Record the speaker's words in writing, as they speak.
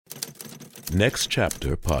Next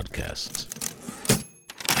Chapter Podcasts.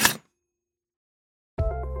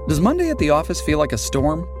 Does Monday at the office feel like a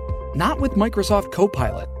storm? Not with Microsoft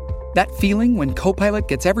Copilot. That feeling when Copilot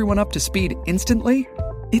gets everyone up to speed instantly?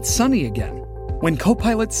 It's sunny again. When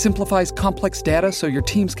Copilot simplifies complex data so your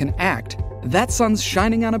teams can act, that sun's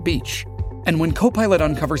shining on a beach. And when Copilot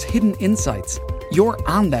uncovers hidden insights, you're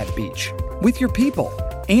on that beach with your people,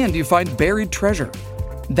 and you find buried treasure.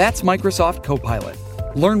 That's Microsoft Copilot.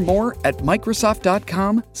 Learn more at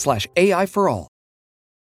Microsoft.com/AI for all.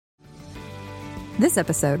 This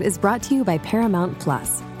episode is brought to you by Paramount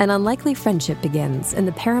Plus. An unlikely friendship begins in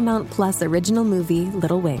the Paramount Plus original movie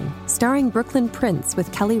Little Wing, starring Brooklyn Prince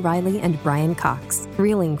with Kelly Riley and Brian Cox.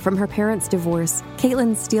 Reeling from her parents' divorce,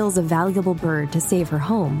 Caitlin steals a valuable bird to save her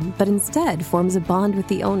home, but instead forms a bond with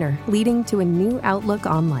the owner, leading to a new outlook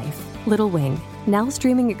on life. Little Wing, now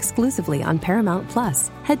streaming exclusively on Paramount Plus.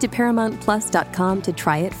 Head to ParamountPlus.com to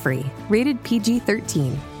try it free. Rated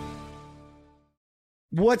PG-13.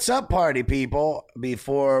 What's up, party people?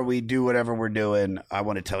 Before we do whatever we're doing, I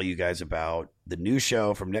want to tell you guys about the new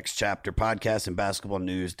show from Next Chapter Podcast and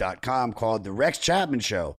BasketballNews.com called The Rex Chapman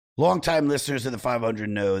Show. Longtime listeners of the 500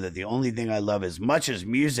 know that the only thing I love as much as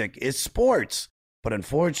music is sports. But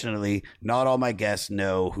unfortunately, not all my guests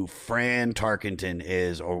know who Fran Tarkenton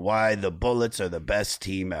is or why the Bullets are the best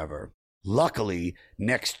team ever. Luckily,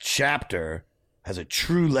 Next Chapter has a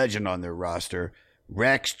true legend on their roster,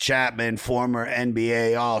 Rex Chapman, former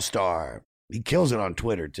NBA All-Star. He kills it on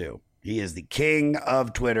Twitter, too. He is the king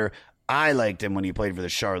of Twitter. I liked him when he played for the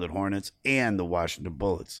Charlotte Hornets and the Washington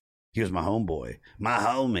Bullets. He was my homeboy, my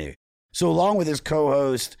homie. So along with his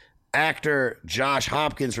co-host, actor Josh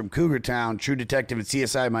Hopkins from Cougar Town, True Detective at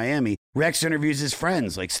CSI Miami, Rex interviews his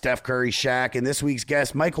friends like Steph Curry, Shaq, and this week's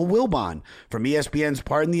guest, Michael Wilbon from ESPN's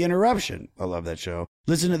Pardon the Interruption. I love that show.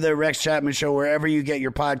 Listen to the Rex Chapman Show wherever you get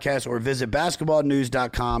your podcasts or visit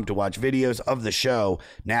basketballnews.com to watch videos of the show.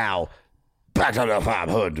 Now, back to the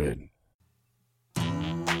 500.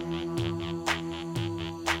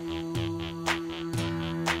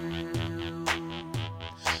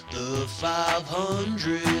 The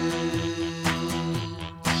 500,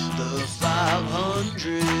 the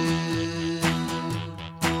 500.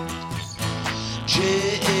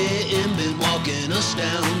 J.A.M. been walking us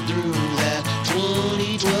down through that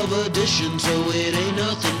 2012 edition, so it ain't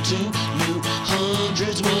nothing too new.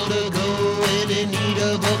 Hundreds more to go and in need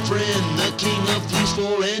of a friend. The king of fleece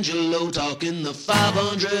for Angelo, talking the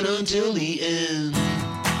 500 until the end.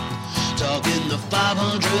 Talking the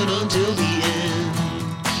 500 until the end.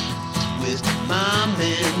 With my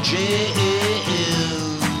man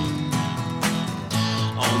J.A.M.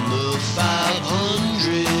 on the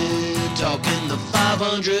 500, talking the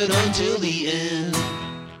 500 until the end.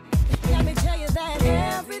 Let me tell you that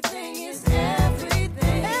everything is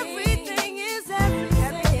everything. Everything is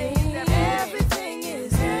everything. Everything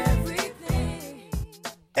is everything.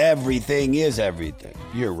 Everything is everything.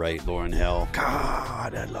 You're right, Lauryn Hill.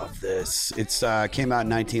 God, I love this. It's came out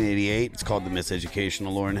in 1988. It's called The Miseducation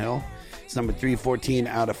of Lauryn Hill. It's number 314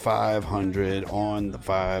 out of 500 on the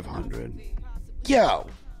 500. Yo.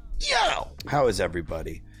 How is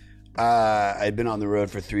everybody? I've been on the road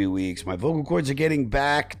for 3 weeks. My vocal cords are getting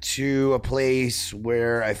back to a place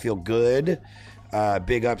where I feel good.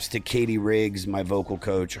 Big ups to Katie Riggs, my vocal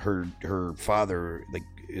coach. Her father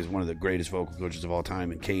is one of the greatest vocal coaches of all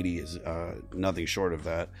time, and Katie is nothing short of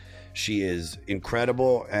that. She is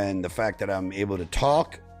incredible, and the fact that I'm able to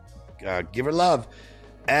talk, give her love.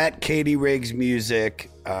 At Katie Riggs Music,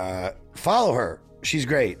 follow her. She's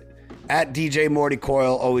great. At DJ Morty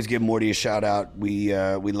Coyle, always give Morty a shout out. We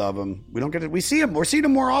love him. We see him. We're seeing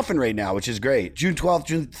him more often right now, which is great. June 12th,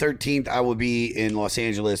 June 13th, I will be in Los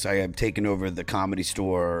Angeles. I have taken over the Comedy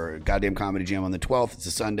Store, Goddamn Comedy Jam on the 12th. It's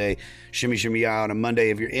a Sunday. Shimmy Shimmy Ya on a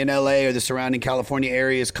Monday. If you're in LA or the surrounding California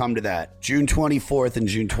areas, come to that. June 24th and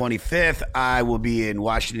June 25th, I will be in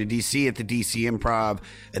Washington, D.C. at the D.C. Improv.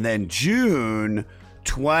 And then June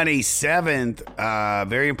 27th,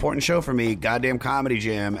 very important show for me, Goddamn Comedy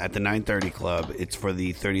Jam at the 930 Club. It's for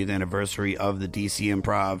the 30th anniversary of the DC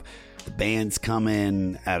Improv. The band's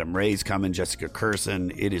coming, Adam Ray's coming, Jessica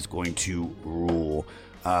Curson. It is going to rule.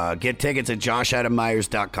 Get tickets at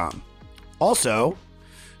joshadammyers.com. Also,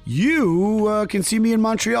 you can see me in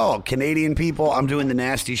Montreal. Canadian people, I'm doing the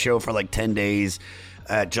Nasty Show for like 10 days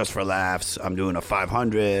just for laughs. I'm doing a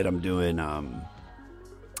 500. I'm doing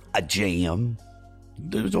a jam.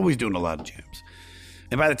 There's always doing a lot of jams.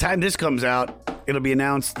 And by the time this comes out, it'll be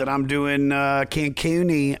announced that I'm doing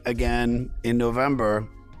Cancuni again in November.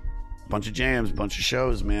 bunch of jams, bunch of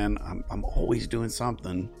shows, man. I'm always doing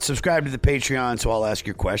something. Subscribe to the Patreon so I'll ask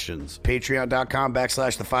your questions.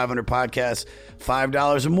 Patreon.com/the 500 podcast.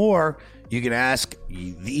 $5 or more. You can ask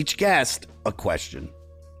each guest a question.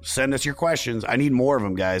 Send us your questions. I need more of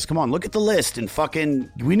them, guys. Come on, look at the list and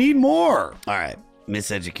we need more. All right.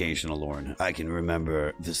 Miseducation of Lauryn. I can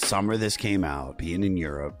remember the summer this came out, being in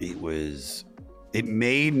Europe. It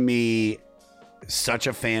made me such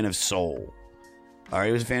a fan of soul. I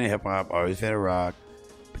already was a fan of hip hop, I always was a fan of rock,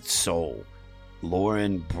 but soul.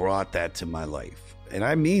 Lauryn brought that to my life. And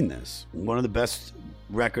I mean this. One of the best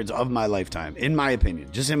records of my lifetime, in my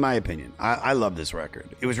opinion. Just in my opinion. I love this record.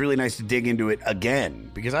 It was really nice to dig into it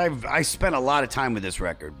again because I spent a lot of time with this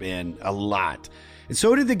record, man. A lot. And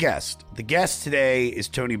so did the guest. The guest today is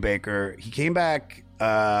Tony Baker. He came back.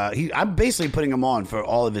 I'm basically putting him on for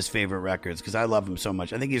all of his favorite records because I love him so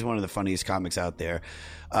much. I think he's one of the funniest comics out there.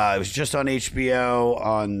 It was just on HBO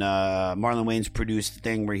on Marlon Wayne's produced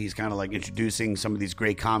thing where he's kind of like introducing some of these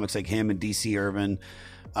great comics like him and DC Urban.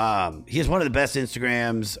 He has one of the best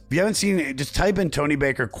Instagrams. If you haven't seen it, just type in Tony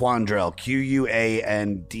Baker Quandrell,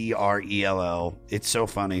 Quandrell. It's so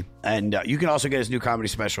funny. And you can also get his new comedy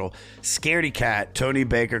special, Scaredy Cat,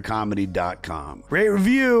 TonyBakerComedy.com. Rate,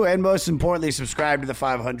 review, and most importantly, subscribe to the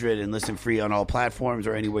 500 and listen free on all platforms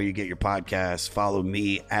or anywhere you get your podcasts. Follow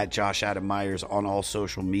me at Josh Adam Myers on all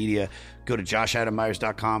social media. Go to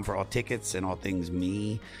joshadammyers.com for all tickets and all things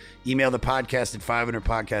me. Email the podcast at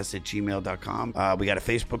 500podcast@gmail.com. We got a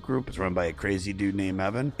Facebook group. It's run by a crazy dude named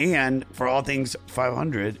Evan. And for all things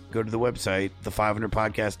 500, go to the website,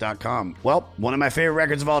 the500podcast.com. Well, one of my favorite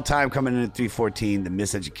records of all time coming in at 314, The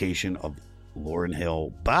Miseducation of Lauryn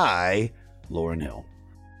Hill by Lauryn Hill.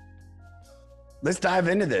 Let's dive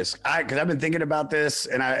into this because I've been thinking about this,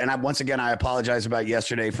 and I once again I apologize about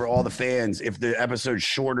yesterday for all the fans. If the episode's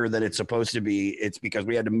shorter than it's supposed to be, it's because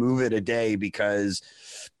we had to move it a day because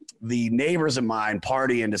the neighbors of mine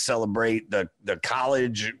partying to celebrate the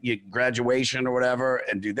college graduation or whatever,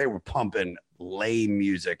 and dude, they were pumping lame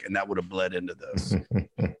music, and that would have bled into this.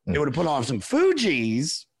 They would have put on some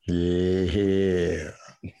Fugees. Yeah.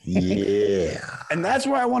 And that's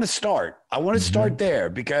where I want to start. I want to start there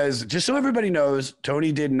because just so everybody knows,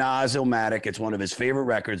 Tony did Nas Illmatic. It's one of his favorite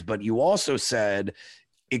records, but you also said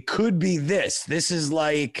it could be this. This is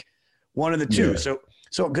like one of the two. Yeah.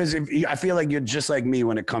 So because I feel like you're just like me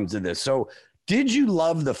when it comes to this. So did you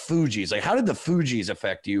love the Fugees? Like, how did the Fugees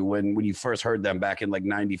affect you when you first heard them back in like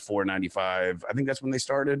 94, 95? I think that's when they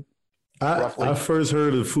started. I first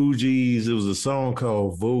heard of Fugees. It was a song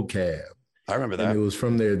called Vocab. I remember that. And it was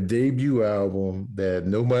from their debut album that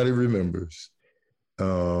nobody remembers.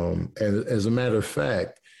 And as a matter of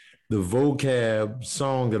fact, the Vocab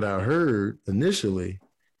song that I heard initially,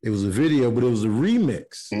 it was a video, but it was a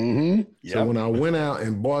remix. Mm-hmm. Yep. So when I went out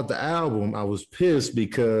and bought the album, I was pissed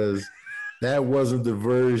because that wasn't the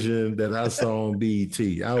version that I saw on BET.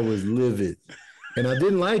 I was livid. And I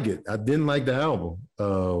didn't like it. I didn't like the album.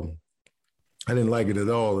 I didn't like it at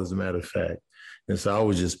all, as a matter of fact. And so I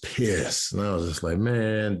was just pissed. And I was just like,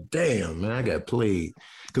 man, damn, man, I got played.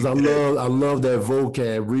 Because I love that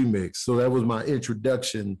Vocab remix. So that was my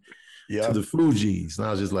introduction to the Fugees. And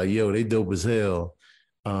I was just like, yo, they dope as hell.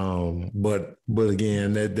 But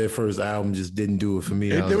again, that first album just didn't do it for me.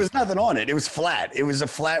 There was nothing on it. It was flat. It was a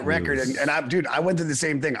flat record. And I went through the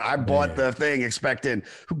same thing. I bought the thing expecting,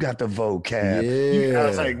 who got the Vocab? I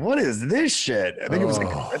was like, what is this shit? I think it was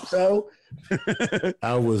like Calypso.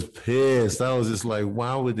 I was pissed. I was just like,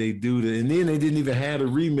 why would they do that? And then they didn't even have a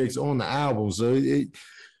remix on the album. So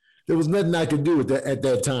there was nothing I could do with that at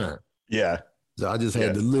that time. Yeah. So I just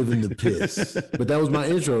had to live in the piss. But that was my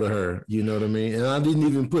intro to her, you know what I mean? And I didn't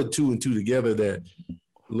even put two and two together that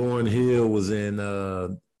Lauryn Hill was in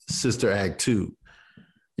Sister Act 2.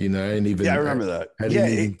 You know, I didn't even. Yeah, I remember that. I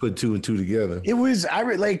didn't even put two and two together. It was,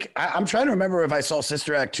 I'm trying to remember if I saw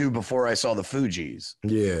Sister Act 2 before I saw the Fugees.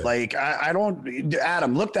 Yeah. Like, I don't,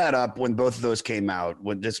 Adam, look that up when both of those came out,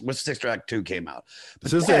 when Sister Act 2 came out. But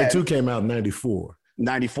Sister Act 2 came out in 94.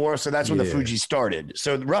 94, so that's when the Fugees started.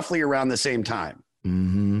 So roughly around the same time.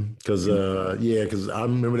 Mm-hmm. Because I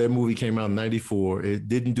remember that movie came out in 94. It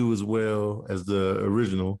didn't do as well as the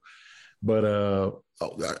original, but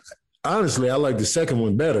honestly, I like the second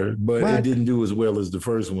one better, but it didn't do as well as the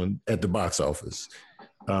first one at the box office.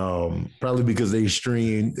 Probably because they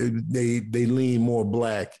lean more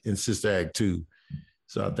black in Sister Act 2.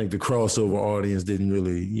 So I think the crossover audience didn't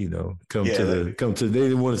really, come to. They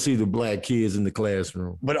didn't want to see the black kids in the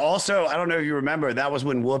classroom. But also, I don't know if you remember, that was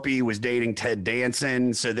when Whoopi was dating Ted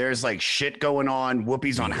Danson. So there's like shit going on.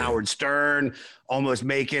 Whoopi's on Howard Stern, almost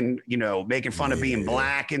making fun of being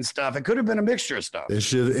black and stuff. It could have been a mixture of stuff.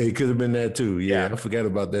 It could have been that too. Yeah. I forgot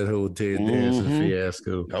about that whole Ted Danson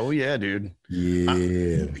fiasco. Oh yeah, dude.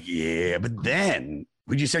 Yeah. But then,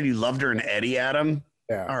 would you say you loved her and Eddie, Adam?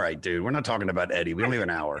 Yeah. All right, dude. We're not talking about Eddie. We only have an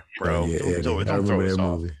hour, bro. Don't throw us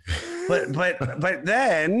off. But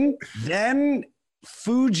then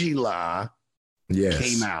Fujila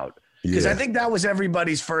came out. Because I think that was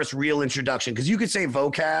everybody's first real introduction. Because you could say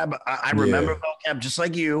vocab. I remember vocab just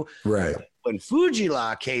like you. Right. When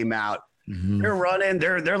Fujila came out, they're running.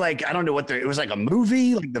 They're like, I don't know it was like a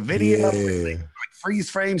movie, like the video, like freeze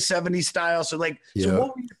frame 70s style. So so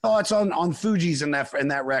what were your thoughts on Fuji's in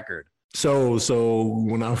that record? So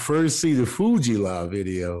when I first see the Fujila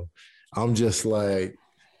video, I'm just like,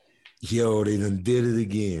 yo, they done did it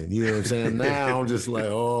again. You know what I'm saying? Now I'm just like,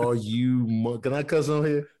 oh, can I cuss on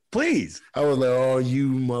here? Please. I was like, oh, you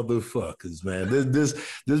motherfuckers, man. This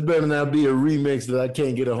better not be a remix that I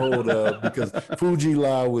can't get a hold of, because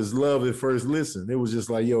Fujila was love at first listen. It was just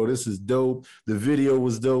like, yo, this is dope. The video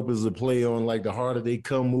was dope as a play on like the Harder They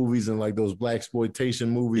Come movies and like those blaxploitation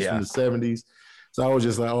movies from the 70s. So I was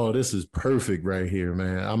just like, oh, this is perfect right here,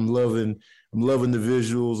 man. I'm loving the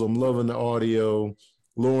visuals. I'm loving the audio.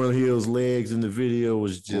 Lauryn Hill's legs in the video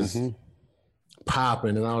was just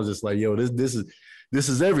popping. And I was just like, yo, this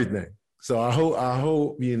is everything. So I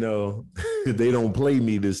hope, they don't play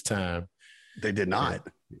me this time. They did not.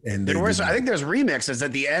 And I think there's remixes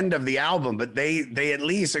at the end of the album, but they at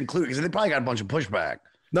least include, because they probably got a bunch of pushback.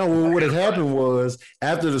 No, what had happened was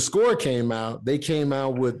after the score came out, they came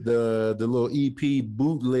out with the little EP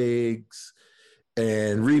bootlegs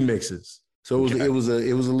and remixes. So it was a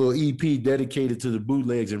little EP dedicated to the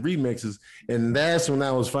bootlegs and remixes, and that's when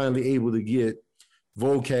I was finally able to get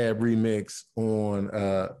vocab remix on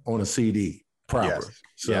a CD proper. Yes.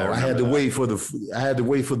 So I had to wait for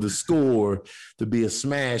the score to be a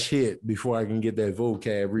smash hit before I can get that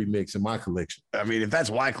vocab remix in my collection. I mean, if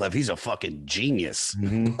that's Wyclef, he's a fucking genius.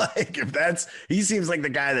 Like he seems like the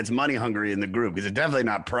guy that's money hungry in the group, because it's definitely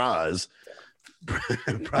not Praz.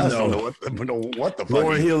 Praz don't know what the fuck.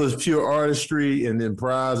 Lauryn Hill is pure artistry, and then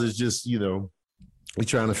Praz is just, we're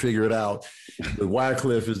trying to figure it out. But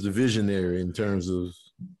Wyclef is the visionary in terms of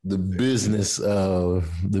the business of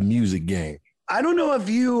the music game. I don't know if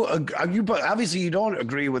you obviously you don't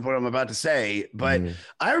agree with what I'm about to say, but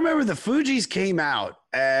I remember the Fugees came out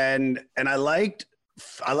and I liked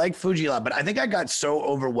Fuji a lot, but I think I got so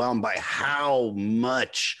overwhelmed by how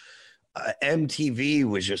much MTV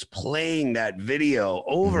was just playing that video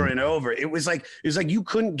over and over. It was like you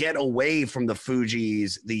couldn't get away from the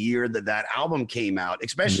Fugees the year that album came out,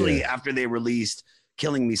 especially after they released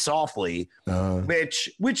Killing Me Softly, which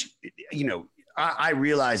I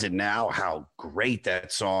realize it now how great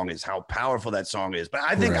that song is, how powerful that song is. But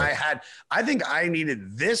I think I think I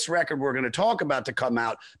needed this record we're going to talk about to come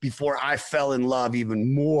out before I fell in love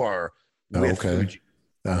even more with Fuji.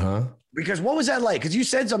 Because what was that like? Because you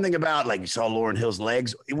said something about like you saw Lauryn Hill's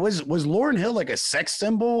legs. Was Lauryn Hill like a sex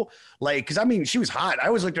symbol? Like, because I mean, she was hot. I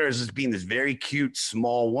always looked at her as just being this very cute,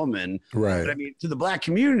 small woman. Right. But I mean, to the black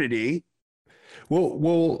community. Well,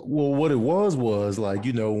 what it was like,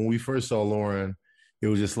 when we first saw Lauryn, it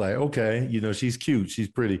was just like, okay, she's cute, she's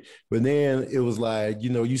pretty. But then it was like,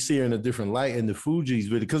 you see her in a different light in the Fugees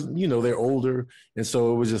video, because, they're older. And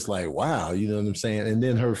so it was just like, wow, you know what I'm saying? And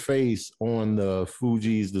then her face on the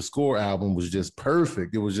Fugees, the Score album was just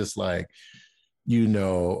perfect. It was just like,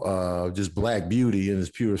 just black beauty in its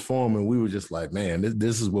purest form. And we were just like, man,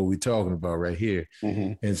 this is what we're talking about right here.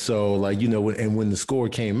 And so like, when the Score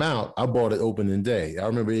came out, I bought it opening day. I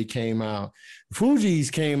remember it came out,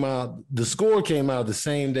 Fugees came out, the Score came out the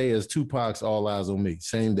same day as Tupac's All Eyes on Me,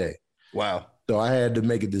 same day. Wow. So I had to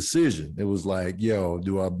make a decision. It was like, yo,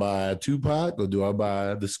 do I buy Tupac or do I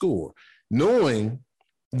buy the Score? Knowing,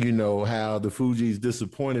 how the Fugees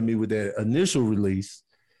disappointed me with that initial release,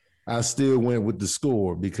 I still went with the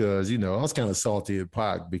Score because, I was kind of salty at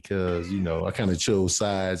Pac because, I kind of chose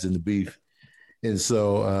sides in the beef. And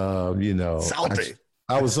so, salty.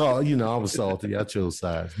 I was salty. I chose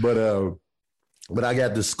sides. But I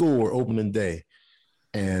got the Score opening day.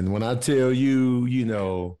 And when I tell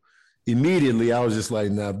you, immediately I was just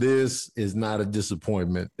like, now this is not a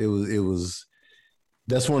disappointment.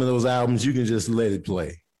 That's one of those albums you can just let it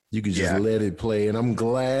play. You can just let it play. And I'm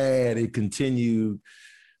glad it continued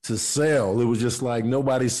to sell. It was just like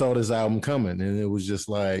nobody saw this album coming. And it was just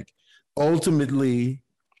like, ultimately,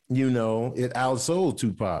 it outsold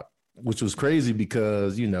Tupac, which was crazy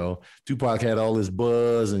because, Tupac had all this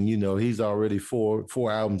buzz and, he's already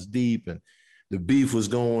four albums deep and the beef was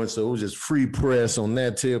going. So it was just free press on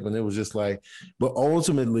that tip. And it was just like, but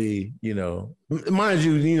ultimately, mind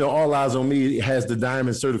you, All Eyes on Me has the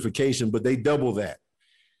diamond certification, but they double that.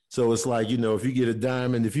 So it's like, if you get a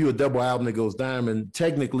diamond, if you're a double album that goes diamond,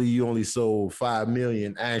 technically you only sold 5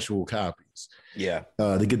 million actual copies. Yeah.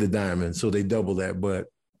 To get the diamond. So they double that. But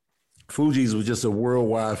Fugees was just a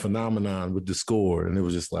worldwide phenomenon with the score. And it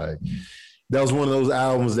was just like, that was one of those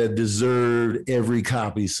albums that deserved every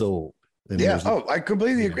copy sold. And yeah. I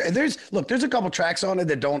completely agree. There's a couple tracks on it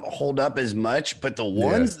that don't hold up as much, but the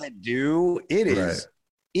ones that do, it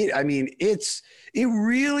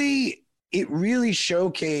really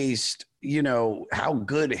showcased, how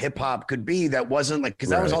good hip hop could be. That wasn't like, because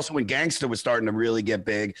that was also when Gangsta was starting to really get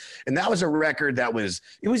big. And that was a record that was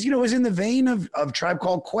in the vein of Tribe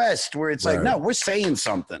Called Quest, where it's like, no, we're saying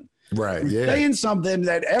something. Right. We're saying something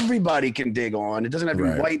that everybody can dig on. It doesn't have to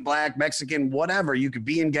be white, black, Mexican, whatever. You could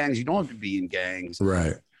be in gangs. You don't have to be in gangs.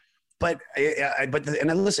 Right. But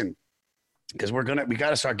listen, because we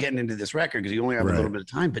got to start getting into this record because you only have a little bit of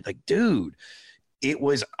time. But like, dude,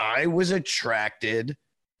 I was attracted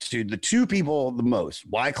to the two people the most,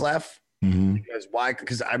 Wyclef,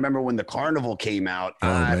 because I remember when the Carnival came out,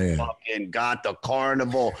 I fucking got the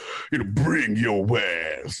Carnival, bring your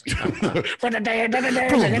ass.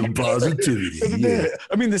 Positivity. Yeah.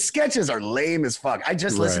 I mean, the sketches are lame as fuck. I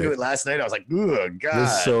just listened to it last night. I was like, oh, God.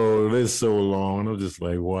 It's so long. I'm just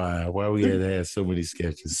like, why? Why we had to have so many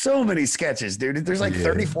sketches? So many sketches, dude. There's like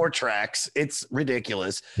 34 tracks. It's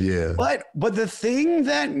ridiculous. Yeah. But the thing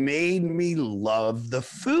that made me love the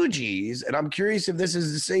Fugees, and I'm curious if this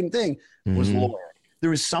is the same thing, was Lauryn.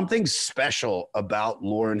 There was something special about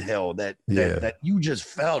Lauryn Hill that you just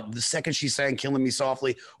felt the second she sang "Killing Me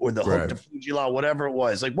Softly" or the hook to Fuji Law, whatever it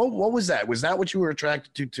was. Like, what was that? Was that what you were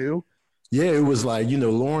attracted to too? Yeah, it was like,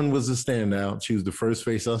 Lauryn was a standout. She was the first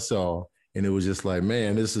face I saw, and it was just like,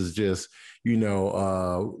 man, this is just,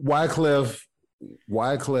 Wyclef,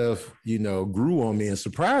 grew on me and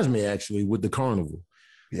surprised me actually with the Carnival.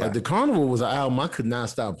 Yeah. Like the Carnival was an album I could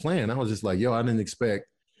not stop playing. I was just like, I didn't expect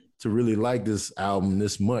to really like this album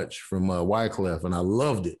this much from Wyclef, and I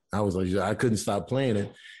loved it. I was like, I couldn't stop playing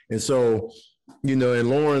it. And so, and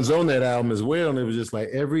Lauryn's on that album as well, and it was just like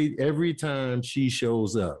every time she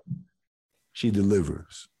shows up, she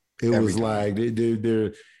delivers. It was like,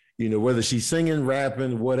 they're whether she's singing,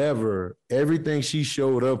 rapping, whatever, everything she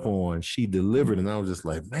showed up on, she delivered. And I was just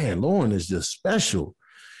like, man, Lauryn is just special.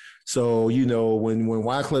 So, when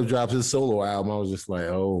Wyclef dropped his solo album, I was just like,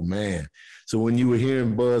 oh, man. So when you were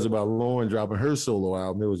hearing buzz about Lauryn dropping her solo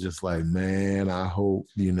album, it was just like, man, I hope,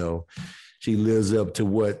 she lives up to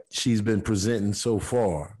what she's been presenting so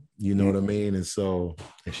far. You know what I mean? And so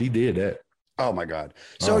she did that. Oh my God.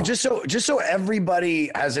 So just so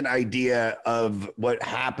everybody has an idea of what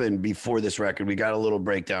happened before this record, we got a little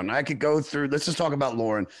breakdown. I could go through, let's just talk about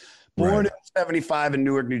Lauryn. Born in 1975 in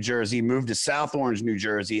Newark, New Jersey, moved to South Orange, New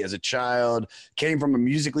Jersey as a child, came from a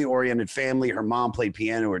musically oriented family. Her mom played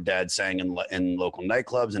piano. Her dad sang in local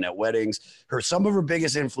nightclubs and at weddings. Some of her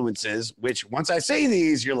biggest influences, which once I say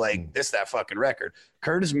these, you're like, that fucking record.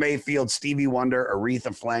 Curtis Mayfield, Stevie Wonder,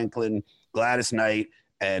 Aretha Franklin, Gladys Knight,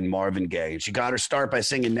 and Marvin Gaye. She got her start by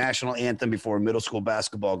singing national anthem before a middle school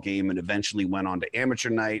basketball game and eventually went on to amateur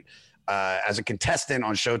night as a contestant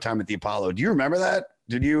on Showtime at the Apollo. Do you remember that?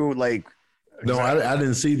 Did you like? No, I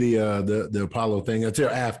didn't see the Apollo thing until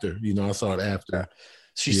after. I saw it after.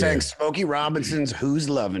 She sang Smokey Robinson's "Who's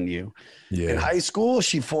Loving You." Yeah. In high school,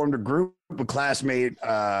 she formed a group with classmate.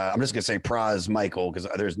 I'm just gonna say Praz Michael because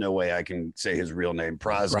there's no way I can say his real name.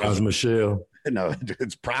 Praz Michelle. No,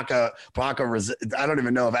 it's Praka. I don't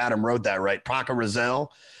even know if Adam wrote that right. Praka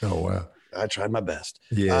Rizal. Oh wow! I tried my best.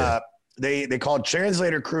 Yeah. They called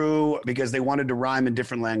Translator Crew because they wanted to rhyme in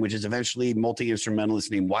different languages. Eventually,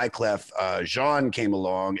 multi-instrumentalist named Wyclef Jean came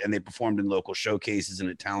along, and they performed in local showcases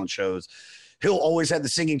and at talent shows. Hill always had the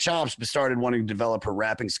singing chops, but started wanting to develop her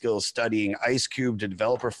rapping skills, studying Ice Cube to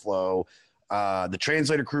develop her flow. The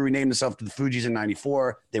Translator Crew renamed themselves to the Fugees in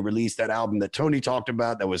 1994. They released that album that Tony talked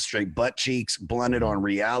about that was straight butt cheeks blunted on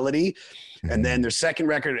reality. And then their second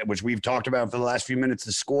record, which we've talked about for the last few minutes,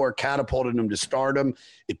 The Score, catapulted them to stardom.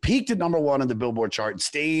 It peaked at #1 on the Billboard chart and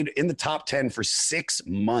stayed in the top 10 for 6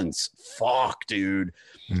 months. Fuck, dude.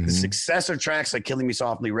 The success of tracks like Killing Me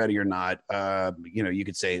Softly, Ready or Not, you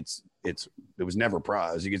could say it was never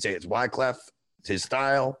Praz. You could say it's Wyclef, It's his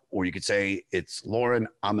style, or you could say it's Lauryn.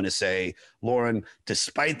 I'm going to say Lauryn,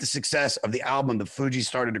 despite the success of the album, the Fugees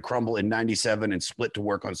started to crumble in 97 and split to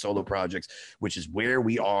work on solo projects, which is where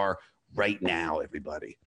we are right now,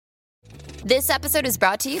 everybody. This episode is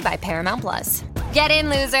brought to you by Paramount Plus. Get in,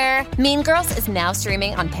 loser! Mean Girls is now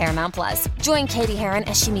streaming on Paramount Plus. Join Katie Heron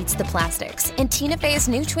as she meets the plastics in Tina Fey's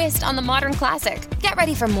new twist on the modern classic. Get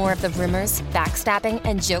ready for more of the rumors, backstabbing,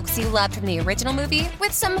 and jokes you loved from the original movie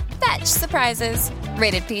with some fetch surprises.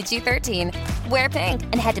 Rated PG-13. Wear pink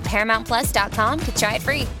and head to ParamountPlus.com to try it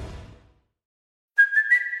free.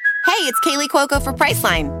 Hey, it's Kaylee Cuoco for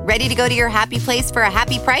Priceline. Ready to go to your happy place for a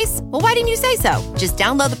happy price? Well, why didn't you say so? Just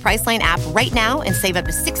download the Priceline app right now and save up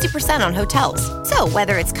to 60% on hotels. So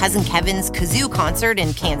whether it's Cousin Kevin's Kazoo Concert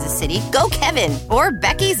in Kansas City, go Kevin, or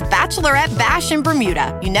Becky's Bachelorette Bash in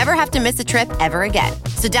Bermuda, you never have to miss a trip ever again.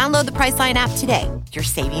 So download the Priceline app today. Your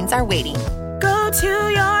savings are waiting. Go to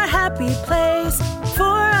your happy place for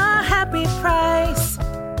a happy price.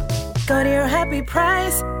 Go to your happy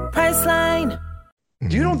price, Priceline. I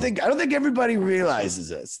don't think everybody realizes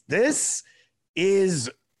this. This is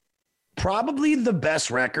probably the best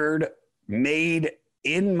record made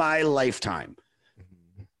in my lifetime.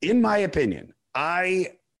 In my opinion,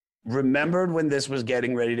 I remembered when this was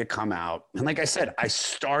getting ready to come out. And like I said, I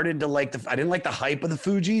started to I didn't like the hype of the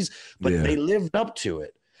Fugees, but they lived up to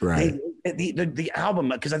it. Right. The album,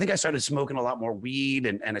 because I think I started smoking a lot more weed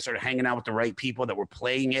and I started hanging out with the right people that were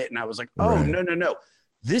playing it. And I was like, oh, right. No.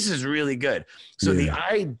 This is really good. So the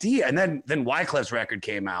idea, and then Wyclef's record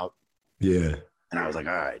came out. Yeah. And I was like,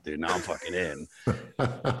 all right, dude, now I'm fucking in.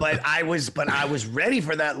 but I was ready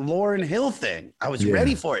for that Lauryn Hill thing. I was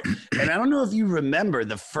ready for it. And I don't know if you remember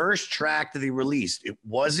the first track that they released. It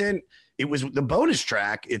was the bonus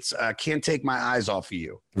track. It's Can't Take My Eyes Off of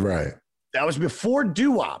You. Right. That was before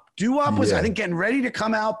Doo-Wop. Doo-Wop was, I think, getting ready to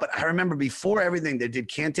come out, but I remember before everything, they did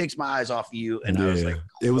Can't Take My Eyes Off of You, and I was like...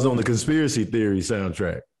 It was on the Conspiracy Theory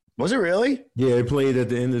soundtrack. Was it really? Yeah, it played at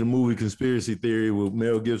the end of the movie Conspiracy Theory with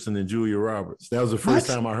Mel Gibson and Julia Roberts. That was the first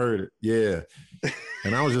time I heard it. Yeah.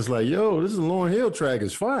 And I was just like, yo, this is a Lauryn Hill track.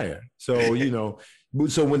 It's fire. So,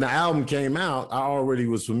 so when the album came out, I already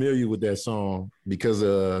was familiar with that song because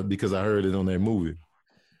I heard it on that movie.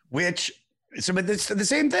 But it's the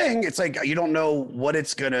same thing. It's like you don't know what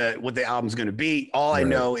the album's gonna be. All I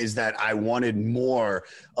know is that I wanted more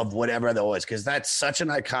of whatever that was, because that's such an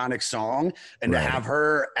iconic song, and to have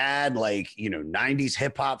her add 90s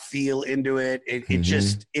hip hop feel into it,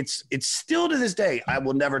 it's still to this day I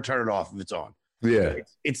will never turn it off if it's on. Yeah,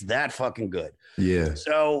 it's that fucking good. Yeah.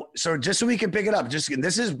 So just so we can pick it up,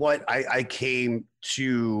 this is what I came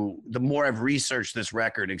to. The more I've researched this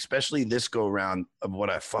record, especially this go around, of what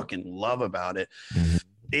I fucking love about it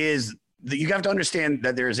is that you have to understand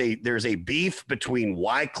that there's a beef between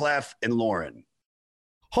Wyclef and Lauryn.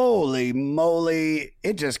 Holy moly,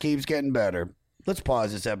 it just keeps getting better. Let's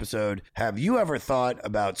pause this episode. Have you ever thought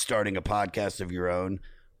about starting a podcast of your own?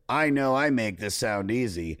 I know I make this sound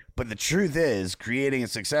easy, but the truth is, creating a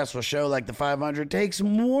successful show like The 500 takes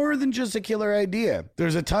more than just a killer idea.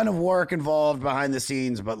 There's a ton of work involved behind the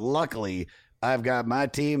scenes, but luckily, I've got my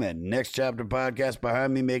team at Next Chapter Podcast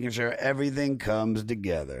behind me, making sure everything comes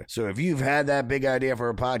together. So if you've had that big idea for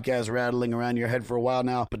a podcast rattling around your head for a while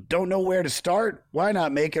now, but don't know where to start, why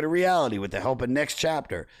not make it a reality with the help of Next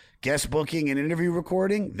Chapter? Guest booking and interview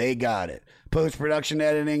recording, they got it. Post-production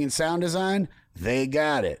editing and sound design, they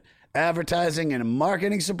got it. Advertising and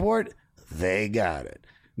marketing support, they got it.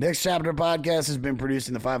 Next Chapter Podcast has been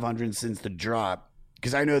producing the 500 since the drop,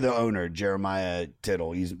 because I know the owner, Jeremiah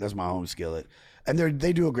Tittle. That's my home skillet. And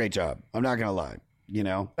they do a great job. I'm not going to lie.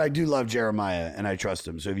 I do love Jeremiah, and I trust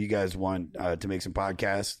him. So if you guys want to make some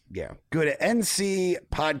podcasts, go to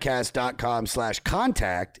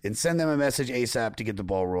ncpodcast.com/contact and send them a message ASAP to get the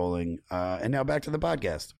ball rolling. And now back to the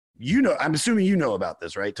podcast. I'm assuming you know about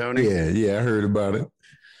this, right, Tony? Yeah, I heard about it.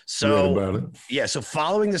 So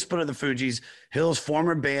following the split of the Fugees, Hill's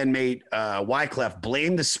former bandmate Wyclef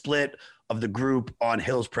blamed the split of the group on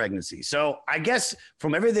Hill's pregnancy. So I guess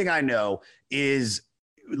from everything I know is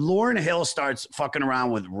Lauryn Hill starts fucking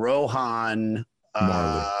around with Rohan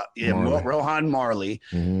Marley,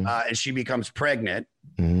 and she becomes pregnant.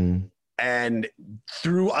 And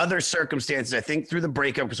through other circumstances, I think through the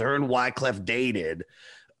breakup, because her and Wyclef dated,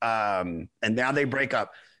 and now they break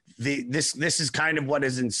up. This is kind of what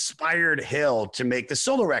has inspired Hill to make the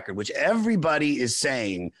solo record, which everybody is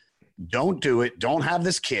saying, don't do it. Don't have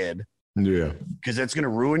this kid. Yeah. Because it's going to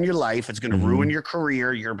ruin your life. It's going to ruin your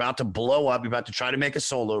career. You're about to blow up. You're about to try to make a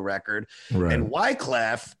solo record. Right. And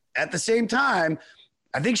Wyclef, at the same time,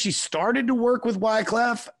 I think she started to work with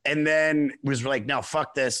Wyclef and then was like, no,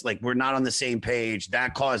 fuck this. Like, we're not on the same page.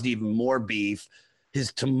 That caused even more beef.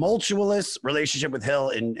 His tumultuous relationship with Hill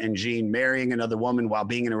and Jean marrying another woman while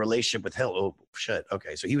being in a relationship with Hill. Oh, shit.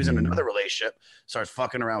 Okay. So he was in another relationship, starts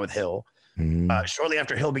fucking around with Hill. Shortly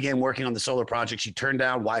after Hill began working on the solo project, she turned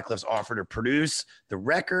down Wyclef's offer to produce the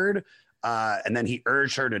record. And then he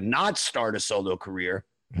urged her to not start a solo career.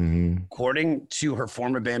 According to her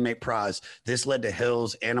former bandmate Praz, this led to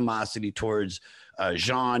Hill's animosity towards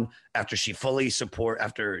Jean after she fully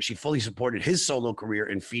supported his solo career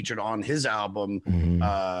and featured on his album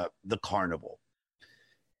The Carnival.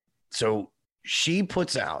 So she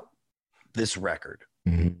puts out this record.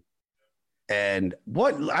 And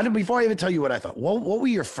before I even tell you what I thought, what were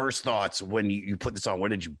your first thoughts when you put this on? Where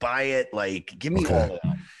did you buy it? Like, give me all of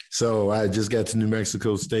that. So I just got to New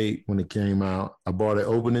Mexico State when it came out. I bought it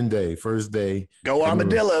opening day, first day. Go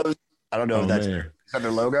Armadillos. I don't know if that's is that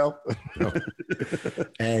their logo.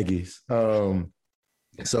 Aggies.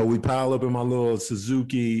 So we pile up in my little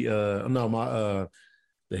Suzuki,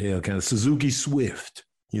 Suzuki Swift.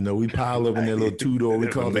 You know, we pile up in that little two-door. We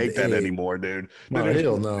call it make that anymore, dude. No,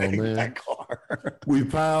 hell no, man. That car. We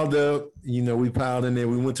piled up, in there.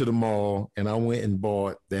 We went to the mall, and I went and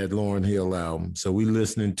bought that Lauryn Hill album. So we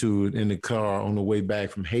listening to it in the car on the way back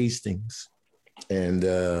from Hastings. And,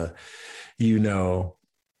 and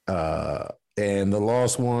The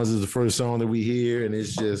Lost Ones is the first song that we hear, and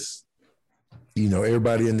it's just,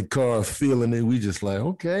 everybody in the car feeling it. We just like,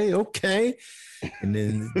 okay. And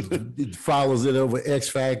then it follows it over X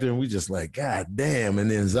Factor, and we just like, God damn. And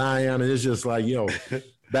then Zion, and it's just like,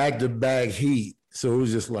 back-to-back heat. So it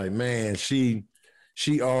was just like, man, she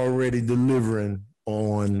already delivering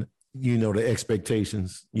on, the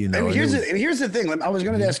expectations, And here's the thing. I was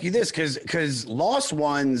going to ask you this because Lost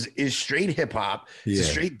Ones is straight hip hop. It's a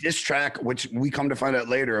straight diss track, which we come to find out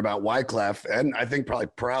later about Wyclef, and I think probably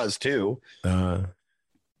Praz too.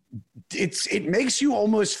 It makes you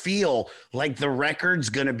almost feel like the record's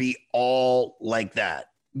gonna be all like that.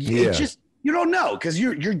 You don't know because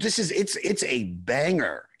it's a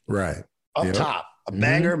banger right up top, a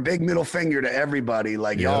banger, big middle finger to everybody.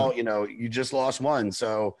 Like y'all, you just lost one,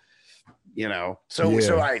 so all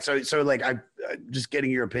right. So like I just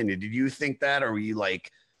getting your opinion. Did you think that, or were you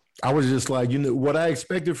like? I was just like, what I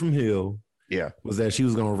expected from Hill, was that she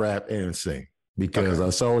was gonna rap and sing because I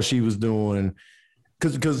saw what she was doing.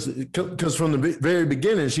 Because from the very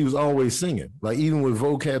beginning, she was always singing. Like even with the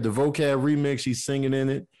Vocab remix, she's singing in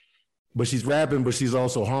it, but she's rapping, but she's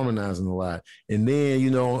also harmonizing a lot. And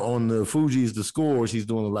then, on the Fugees, the score, she's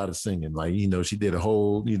doing a lot of singing. Like, she did a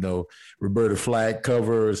whole, Roberta Flack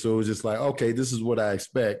cover. So it was just like, okay, this is what I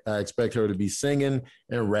expect. I expect her to be singing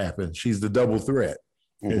and rapping. She's the double threat.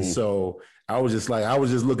 And so I was just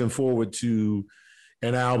looking forward to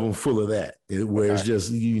an album full of that, where it's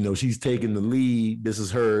just, she's taking the lead. This is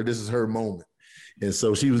her moment. And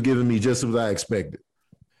so she was giving me just what I expected.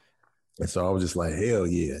 And so I was just like, hell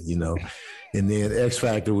yeah, And then X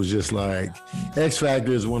Factor was just like, X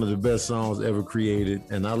Factor is one of the best songs ever created.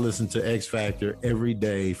 And I listen to X Factor every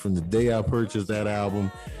day from the day I purchased that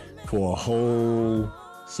album for a whole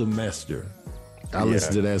semester. I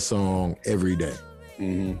listen to that song every day.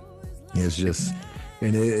 It's just...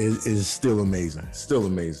 And it is still amazing. Still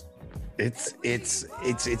amazing. It's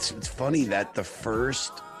funny that the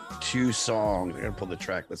first two songs, I gotta pull the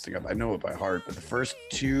track listing up. I know it by heart, but the first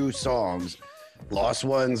two songs, Lost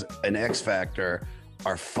Ones and X Factor,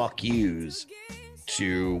 are fuck yous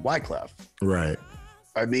to Wyclef. Right.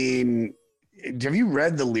 I mean, have you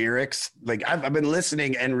read the lyrics? Like I've been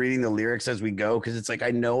listening and reading the lyrics as we go because it's like I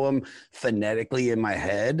know them phonetically in my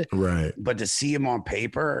head. Right. But to see them on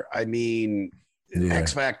paper, I mean.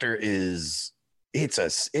 X Factor is I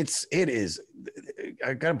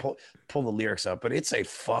gotta pull the lyrics up, but it's a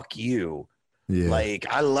fuck you. Like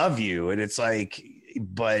I love you, and it's like,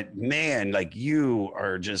 but man, like you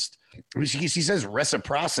are just. She says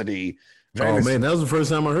reciprocity. Man, that was the first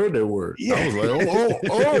time I heard that word. I was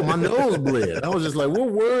like, my nose bled. I was just like,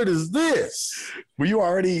 what word is this? Were you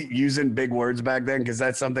already using big words back then? Because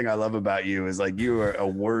that's something I love about you. Is like you are a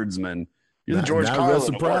wordsman. You're the George Carlin.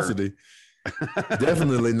 Reciprocity.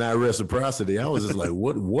 Definitely not reciprocity. I was just like,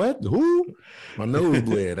 what, who? My nose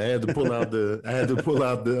bled. I had to pull out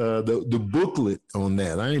the booklet on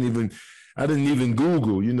that. I didn't even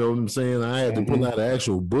Google, you know what I'm saying? I had to pull out an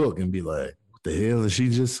actual book and be like, what the hell did she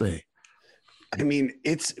just say? I mean,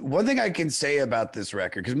 it's one thing I can say about this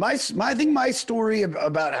record, because I think my story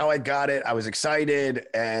about how I got it, I was excited,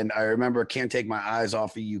 and I remember Can't Take My Eyes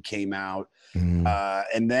Off of You came out.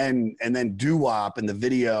 And then Doo-Wop in the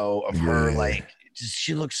video of her, like,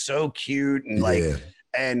 she looks so cute and like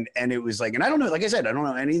and it was like, and I don't know, like I said, I don't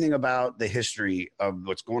know anything about the history of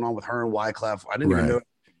what's going on with her and Wyclef. I didn't even know.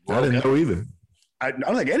 I didn't know either. I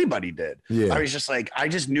don't think anybody did. Yeah. I was just like, I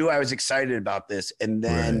just knew I was excited about this. And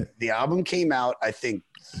then the album came out, I think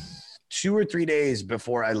 2 or 3 days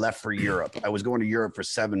before I left for Europe. I was going to Europe for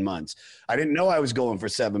 7 months. I didn't know I was going for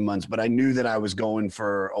 7 months, but I knew that I was going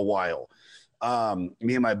for a while.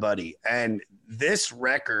 Me and my buddy. And this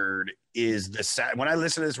record is when I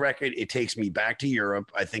listen to this record, it takes me back to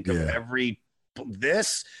Europe. I think of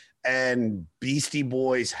this and Beastie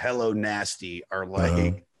Boys' Hello Nasty are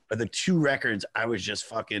like, are the 2 records I was just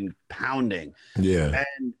fucking pounding. Yeah.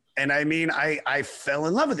 And I mean, I fell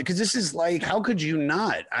in love with it because this is like, how could you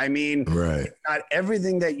not? I mean, it's got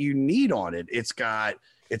everything that you need on it. It's got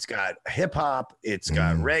hip hop, it's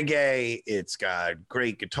got reggae, it's got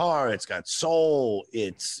great guitar, it's got soul.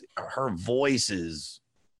 Her voice is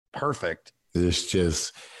perfect. It's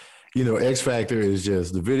just, X Factor is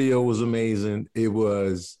just, the video was amazing. It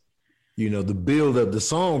was, the build up, the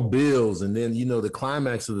song builds, and then, the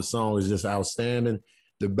climax of the song is just outstanding.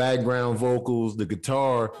 The background vocals, the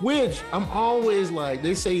guitar, which I'm always like,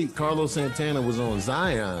 they say Carlos Santana was on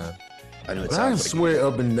Zion. I know. I swear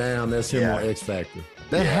up and down that's him on X Factor.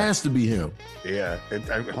 That has to be him. Yeah.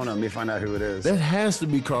 Hold on, let me find out who it is. That has to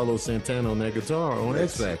be Carlos Santana on that guitar on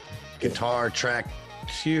X Factor. Guitar track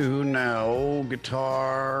 2, no.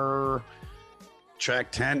 Guitar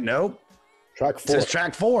track 10, nope. Track 4. It says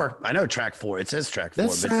track 4. I know track 4. It says track 4.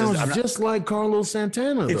 That sounds just like Carlos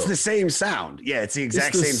Santana, though. It's the same sound. Yeah, it's the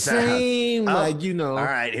exact same sound. All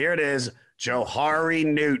right, here it is. Johari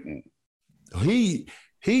Newton. He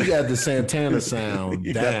got the Santana sound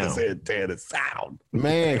down. Got the Santana sound.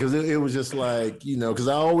 Man, because it was just like, because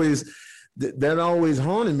I always... That always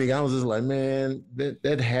haunted me. I was just like, man,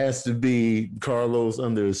 that has to be Carlos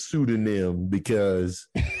under a pseudonym because...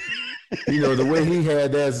 the way he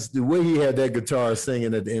had that guitar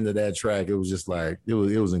singing at the end of that track, it was just like it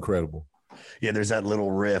was incredible. Yeah, there's that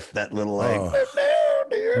little riff, that little like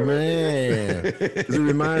man. It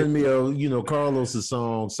reminded me of Carlos's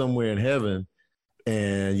song "Somewhere in Heaven,"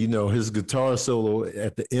 and his guitar solo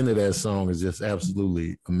at the end of that song is just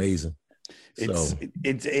absolutely amazing.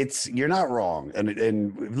 It's you're not wrong,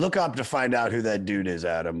 and look up to find out who that dude is,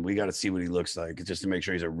 Adam. We got to see what he looks like just to make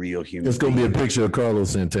sure he's a real human. It's gonna be a picture of Carlos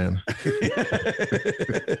Santana,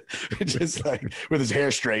 just like with his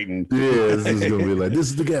hair straightened. Yeah, this is gonna be like, this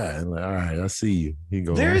is the guy. I'm like, all right, I see you. He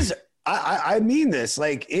goes. I mean this,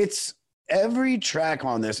 like it's every track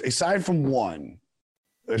on this aside from one.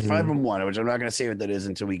 There's 5 from 1, which I'm not going to say what that is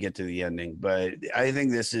until we get to the ending. But I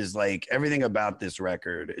think this is like everything about this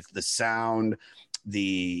record. It's the sound,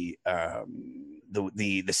 the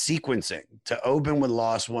sequencing to open with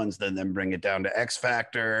Lost Ones, then bring it down to X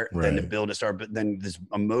Factor, then to build a star, but then this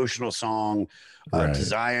emotional song to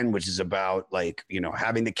Zion, which is about like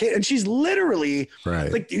having the kid, and she's literally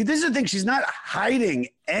like, dude, this is the thing. She's not hiding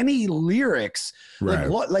any lyrics.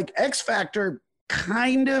 Like X Factor.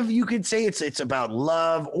 Kind of, you could say it's about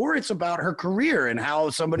love, or it's about her career and how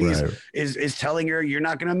somebody is telling her you're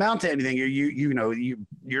not going to amount to anything.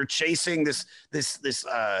 You're chasing this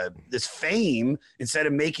fame instead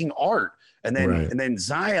of making art. And then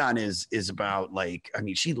Zion is about like, I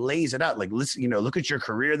mean, she lays it out like, listen, look at your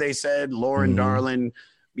career. They said, Lauryn, darling,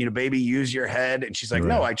 baby, use your head. And she's like,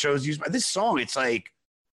 no, I chose to use this song. It's like,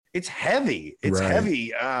 it's heavy. It's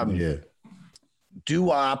heavy.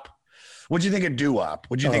 Doo-wop. What'd you think of Doo-wop?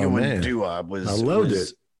 What'd you think of when Doo-wop was? I loved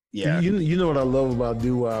it. Yeah. You know what I love about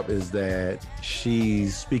Doo-wop is that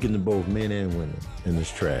she's speaking to both men and women in this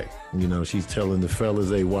track. She's telling the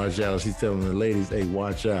fellas, hey, watch out. She's telling the ladies, hey,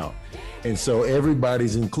 watch out. And so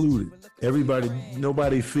everybody's included.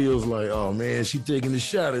 Nobody feels like, oh man, she taking a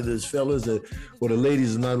shot at this fellas, or the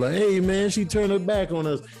ladies are not like, hey man, she turned her back on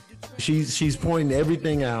us. She's pointing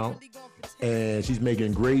everything out. And she's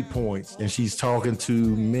making great points, and she's talking to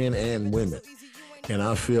men and women. And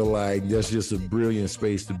I feel like that's just a brilliant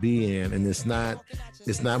space to be in. And it's not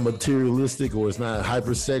materialistic or it's not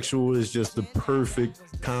hypersexual. It's just the perfect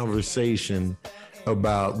conversation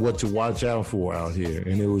about what to watch out for out here.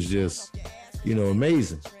 And it was just,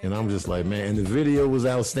 amazing. And I'm just like, man, and the video was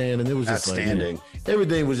outstanding. It was just outstanding. Like,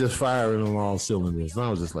 everything was just firing on all cylinders. And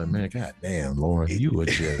I was just like, man, God damn, Lauryn, you were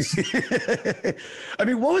just. I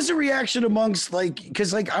mean, what was the reaction amongst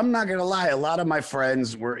because I'm not going to lie, a lot of my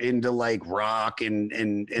friends were into like rock and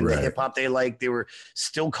the hip hop they liked. They were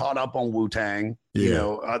still caught up on Wu-Tang. These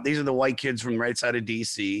are the white kids from the right side of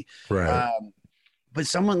DC. Right. But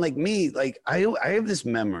someone like me, like I have this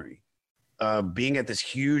memory being at this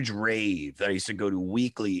huge rave that I used to go to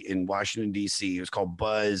weekly in Washington, D.C. It was called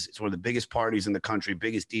Buzz. It's one of the biggest parties in the country,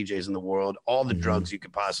 biggest DJs in the world, all the drugs you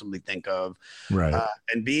could possibly think of. Right.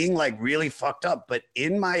 And being like really fucked up. But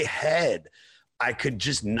in my head, I could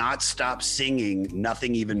just not stop singing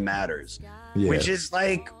Nothing Even Matters, which is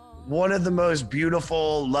like one of the most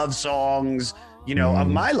beautiful love songs, you know, of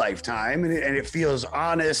my lifetime. And it feels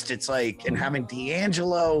honest. It's like, and having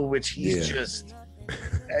D'Angelo, which he's just,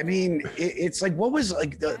 I mean, it's like, what was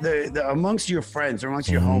like the amongst your friends or amongst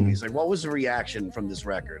your homies, like what was the reaction from this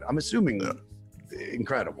record? I'm assuming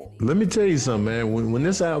incredible. Let me tell you something, man. When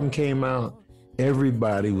this album came out,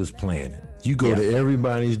 everybody was playing it. You go to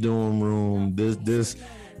everybody's dorm room.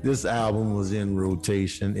 This album was in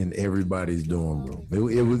rotation in everybody's dorm room.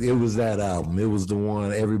 It was that album. It was the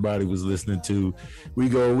one everybody was listening to. We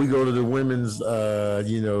go to the women's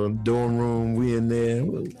dorm room. We in there.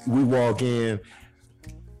 We walk in.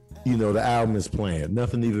 You know, the album is playing.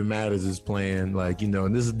 Nothing Even Matters is playing. Like, you know,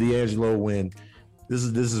 and this is D'Angelo when this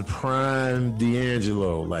is prime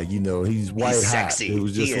D'Angelo. Like, you know, he's white hot. Sexy. It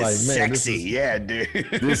was just like, man, sexy. Dude.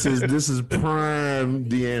 this is prime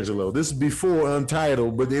D'Angelo. This is before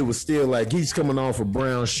Untitled, but it was still like he's coming off of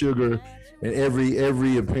Brown Sugar, and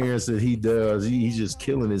every appearance that he does, he's just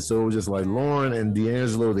killing it. So it was just like Lauryn and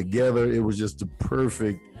D'Angelo together. It was just the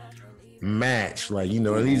perfect match. Like, you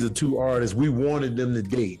know, and these are two artists we wanted them to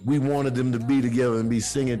date. We wanted them to be together and be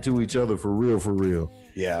singing to each other for real.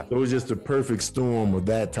 Yeah. So it was just a perfect storm of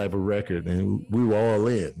that type of record. And we were all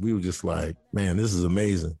in. We were just like, man, this is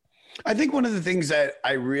amazing. I think one of the things that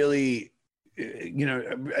I really, you know,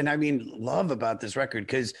 and I mean, love about this record,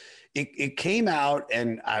 because it came out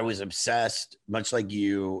and I was obsessed, much like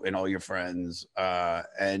you and all your friends.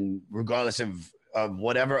 And regardless of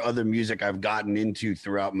whatever other music I've gotten into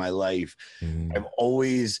throughout my life, I've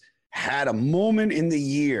always had a moment in the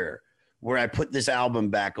year where I put this album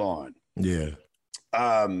back on. Yeah.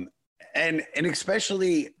 And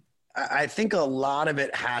especially, I think a lot of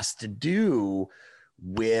it has to do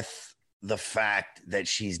with the fact that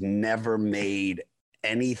she's never made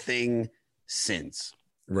anything since.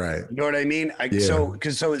 Right. You know what I mean? So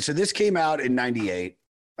this came out in 98.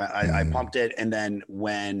 I pumped it. And then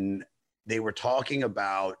when they were talking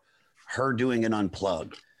about her doing an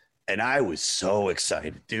unplug, and I was so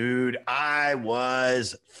excited, dude. I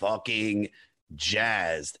was fucking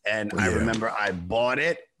jazzed. And I remember I bought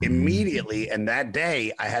it immediately. And that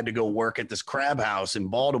day I had to go work at this crab house in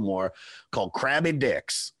Baltimore called Krabby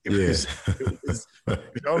Dick's. It was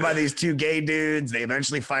owned by these two gay dudes. They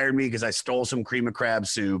eventually fired me because I stole some cream of crab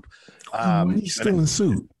soup. You stealing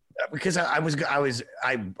soup? Because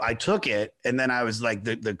I took it, and then I was like,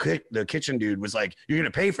 the kitchen dude was like, "You're gonna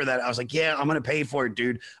pay for that?" I was like, "Yeah, I'm gonna pay for it,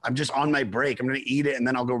 dude. I'm just on my break. I'm gonna eat it, and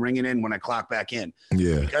then I'll go ring it in when I clock back in."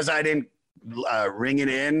 Yeah. Because I didn't ring it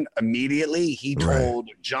in immediately, he told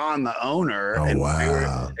John, the owner,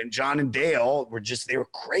 and John and Dale they were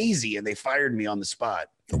crazy, and they fired me on the spot.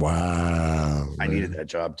 Wow. I needed that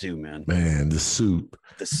job too, man. Man, the soup,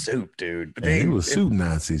 dude. But they were soup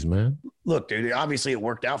Nazis, man. Look, dude, obviously it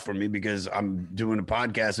worked out for me because I'm doing a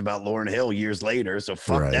podcast about Lauryn Hill years later. So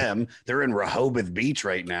fuck them. They're in Rehoboth Beach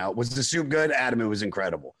right now. Was the soup good? Adam, it was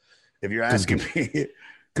incredible. If you're asking me.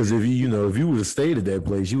 Because if you would have stayed at that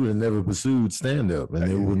place, you would have never pursued stand up, and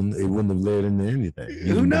it wouldn't have led into anything.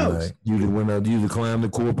 Who knows? Like, you'd have went out, you'd have climbed the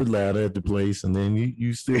corporate ladder at the place, and then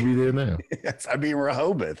you still be there now. Yes, I'd be in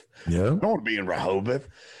Rehoboth. Yeah, I don't want to be in Rehoboth.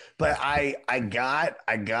 But I got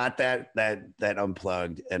that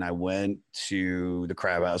unplugged, and I went to the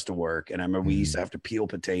crab house to work. And I remember we used to have to peel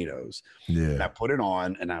potatoes. Yeah. And I put it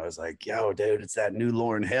on, and I was like, "Yo, dude, it's that new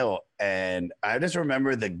Lauryn Hill." And I just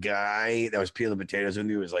remember the guy that was peeling potatoes with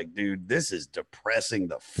me was like, "Dude, this is depressing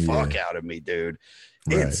the fuck out of me, dude."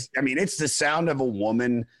 Right. It's the sound of a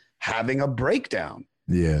woman having a breakdown.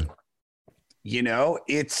 Yeah. You know,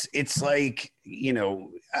 it's like, you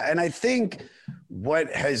know, and I think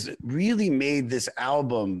what has really made this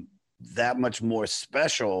album that much more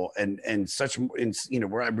special and such, you know,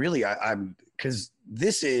 where I'm because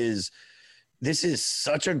this is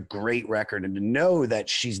such a great record, and to know that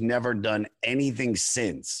she's never done anything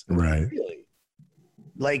since. Right. Really,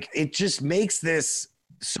 like, it just makes this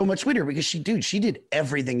so much sweeter because she did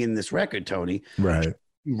everything in this record, Tony. Right.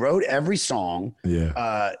 She wrote every song.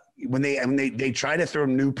 Yeah. When they try to throw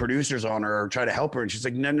new producers on her or try to help her, and she's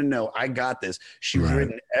like, no, I got this. She's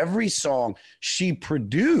written every song. She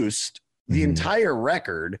produced the entire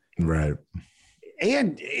record. Right.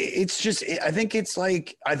 And it's just, I think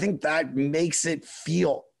that makes it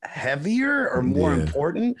feel heavier or more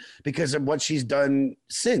important because of what she's done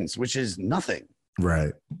since, which is nothing.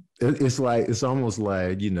 Right. it's almost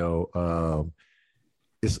like,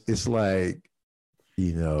 it's like,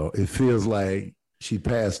 it feels like she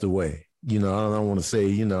passed away. I don't want to say,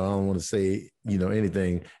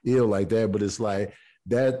 anything ill like that, but it's like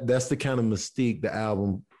that's the kind of mystique the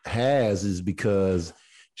album has, is because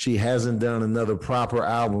she hasn't done another proper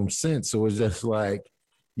album since. So it's just like,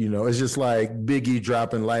 it's just like Biggie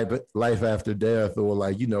dropping Life After Death, or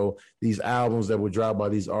like, these albums that were dropped by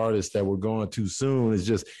these artists that were gone too soon. It's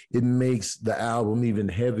just, it makes the album even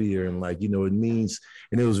heavier. And like, it means,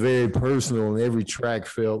 and it was very personal, and every track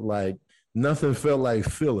nothing felt like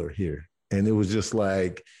filler here. And it was just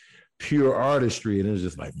like pure artistry. And it was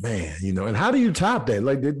just like, man, and how do you top that?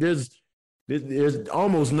 Like there's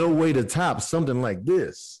almost no way to top something like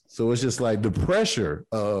this. So it's just like the pressure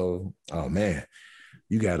of, oh man,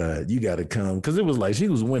 you gotta come. Cause it was like, she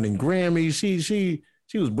was winning Grammys. She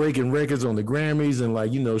was breaking records on the Grammys, and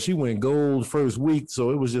like, she went gold first week.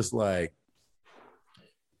 So it was just like,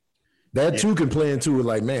 that too can play into it.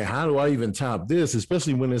 Like, man, how do I even top this?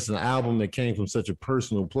 Especially when it's an album that came from such a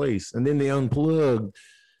personal place. And then the Unplugged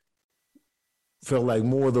felt like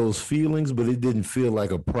more of those feelings, but it didn't feel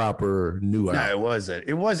like a proper new album. No, it wasn't.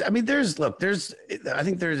 It was. I mean, it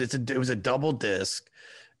was a double disc,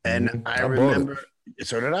 and I remember.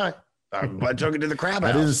 So did I. I took it to the Crab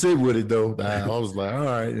House. I didn't sit with it though. I was like, all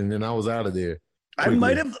right, and then I was out of there.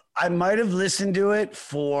 Quickly. I might have listened to it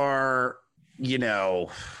for,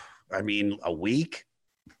 a week.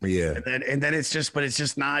 Yeah. And then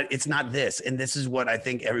it's not this. And this is what I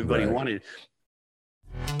think everybody wanted.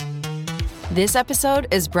 This episode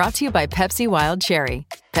is brought to you by Pepsi Wild Cherry.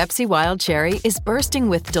 Pepsi Wild Cherry is bursting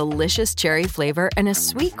with delicious cherry flavor and a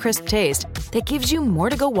sweet, crisp taste that gives you more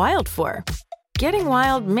to go wild for. Getting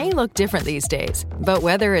wild may look different these days, but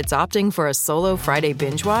whether it's opting for a solo Friday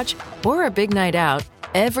binge watch or a big night out,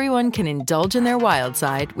 everyone can indulge in their wild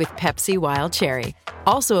side with Pepsi Wild Cherry.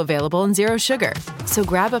 Also available in Zero Sugar. So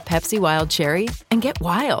grab a Pepsi Wild Cherry and get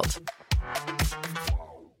wild.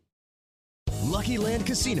 Lucky Land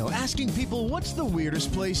Casino, asking people, what's the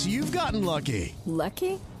weirdest place you've gotten lucky?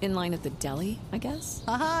 Lucky? In line at the deli, I guess?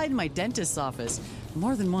 Aha, in my dentist's office.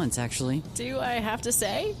 More than once, actually. Do I have to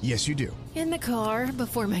say? Yes, you do. In the car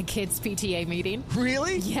before my kids' PTA meeting.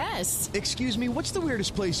 Really? Yes. Excuse me, what's the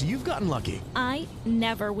weirdest place you've gotten lucky? I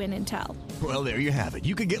never win and tell. Well, there you have it.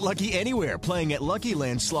 You can get lucky anywhere, playing at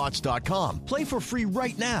LuckyLandSlots.com. Play for free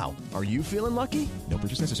right now. Are you feeling lucky? No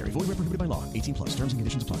purchase necessary. Void where prohibited by law. 18+. Terms and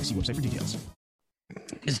conditions apply. See website for details.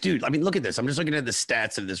 Because, dude, I mean, look at this. I'm just looking at the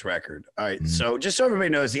stats of this record. All right. So just so everybody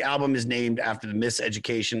knows, the album is named after the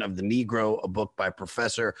Miseducation of the Negro, a book by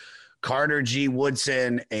Professor Carter G.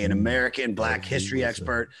 Woodson, an American Black history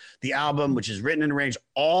expert. The album, which is written and arranged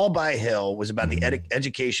all by Hill, was about the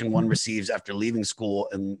education one receives after leaving school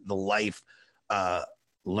and the life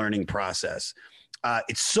learning process.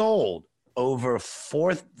 It sold over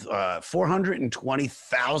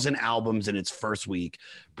 420,000 albums in its first week,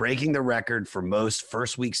 breaking the record for most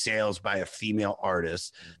first week sales by a female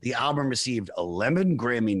artist. The album received 11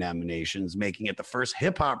 Grammy nominations, making it the first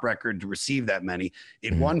hip hop record to receive that many.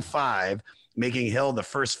 It won 5, making Hill the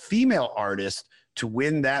first female artist to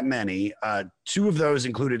win that many. 2 of those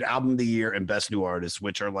included Album of the Year and Best New Artist,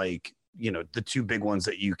 which are like, the 2 big ones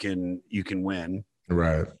that you can win.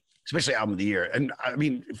 Right. Especially Album of the Year. And I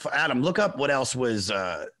mean, Adam, look up what else was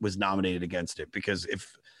nominated against it, because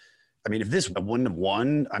if this wouldn't have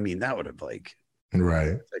won, I mean, that would have right.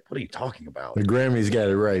 Like, what are you talking about? The Grammys got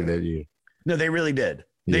it right that year. No, they really did.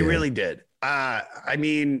 They really did. I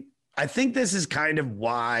mean, I think this is kind of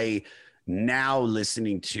why now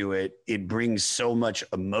listening to it, it brings so much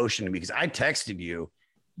emotion to me, because I texted you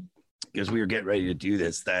because we were getting ready to do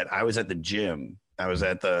this, that I was at the gym. I was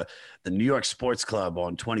at the New York Sports Club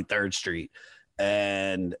on 23rd Street.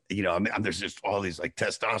 And, there's just all these like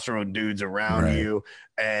testosterone dudes around you.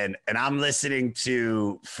 And I'm listening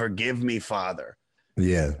to Forgive Me, Father.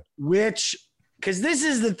 Yeah. Because this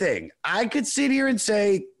is the thing. I could sit here and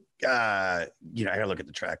say, I gotta look at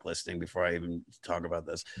the track listing before I even talk about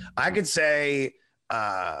this. I could say,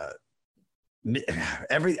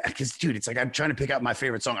 because dude, it's like I'm trying to pick out my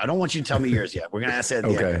favorite song. I don't want you to tell me yours yet. We're gonna ask that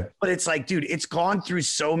at the end. But it's like, dude, it's gone through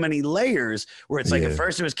so many layers where it's like at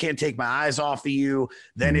first it was Can't Take My Eyes Off of You,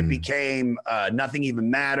 then it became Nothing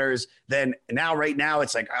Even Matters, then right now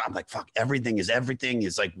it's like I'm like, fuck, Everything is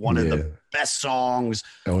like one of the best songs.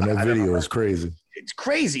 Oh, and that video is crazy. It's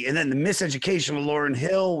crazy. And then the Miseducation of Lauryn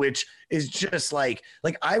Hill, which is just like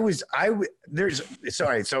I'm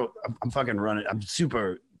fucking running. I'm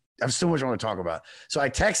super have so much I want to talk about. So I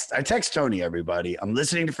text Tony, everybody. I'm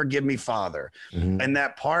listening to Forgive Me, Father. And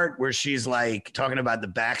that part where she's like talking about the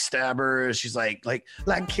backstabbers, she's like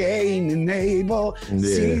Cain and Abel,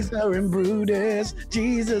 Caesar and Brutus,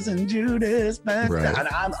 Jesus and Judas. Right. And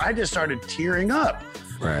I just started tearing up.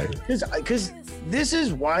 Right. Because this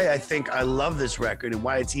is why I think I love this record and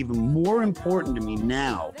why it's even more important to me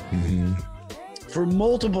now for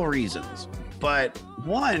multiple reasons. But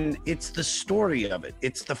one, it's the story of it.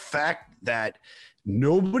 It's the fact that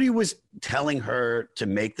nobody was telling her to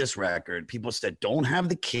make this record. People said, don't have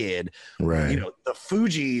the kid. Right. You know, the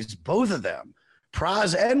Fugees, both of them,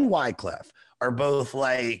 Pras and Wyclef, are both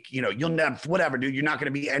like, you know, you'll never, whatever, dude, you're not going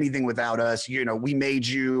to be anything without us. You know, we made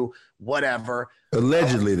you, whatever.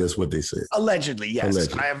 Allegedly, that's what they said. Allegedly, yes.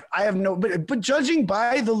 Allegedly. I have no, but judging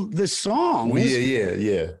by the songs. Well,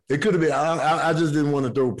 yeah. It could have been, I just didn't want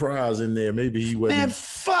to throw Pras in there. Maybe he wasn't. Man,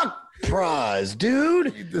 fuck Pras,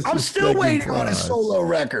 dude. I'm still waiting on a solo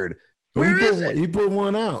record. Where is it? He put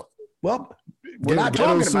one out. Well, we're not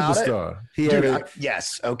talking about Superstar. it.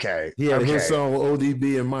 Yes, okay. He had his song with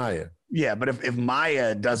ODB and Maya. Yeah, but if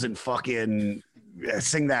Maya doesn't fucking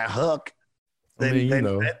sing that hook, then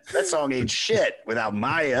that song ain't shit without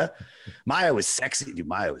Maya. Maya was sexy. Dude,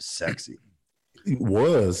 Maya was sexy.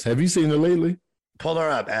 Have you seen her lately? Pull her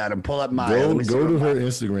up, Adam. Pull up Maya. Go to her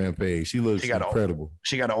Instagram page. She looks incredible.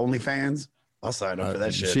 She got OnlyFans? I'll sign up for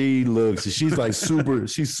that shit. She's like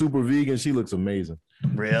she's super vegan. She looks amazing.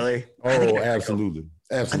 Really? Oh, absolutely.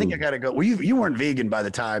 I think I gotta go. Well, you weren't vegan by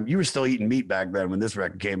the time you were still eating meat back then when this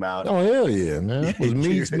record came out. Oh hell yeah, man! That was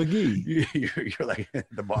Meats McGee. You're like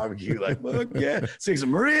the barbecue, like fuck yeah, see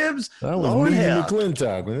some ribs. I was meeting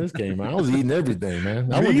McClintock when this came out. I was eating everything,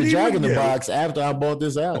 man. I went to Jack in the Box after I bought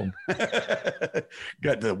this album.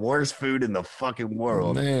 Got the worst food in the fucking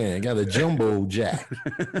world. Man, got a jumbo Jack.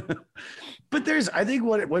 But I think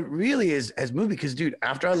what really has moved, because dude,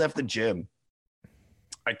 after I left the gym,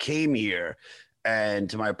 I came here. And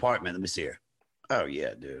to my apartment, let me see her. Oh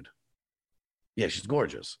yeah, dude. Yeah, she's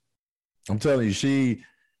gorgeous. I'm telling you, she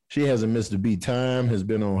hasn't missed a beat. Time has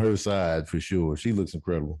been on her side for sure. She looks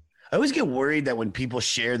incredible. I always get worried that when people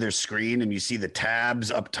share their screen and you see the tabs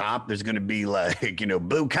up top, there's going to be like, you know,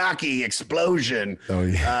 bukkake explosion. Oh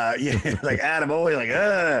yeah. Like Adam always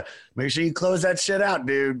like, make sure you close that shit out,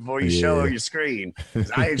 dude, before you show your screen.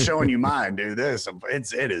 I ain't showing you mine, dude.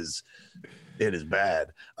 It is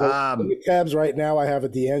bad. The tabs right now, I have a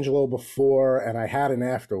D'Angelo before, and I had an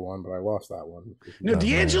after one, but I lost that one. No,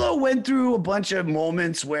 D'Angelo went through a bunch of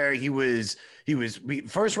moments where he was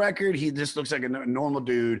first record, he just looks like a normal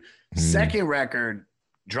dude. Second record,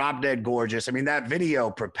 Drop Dead Gorgeous. I mean, that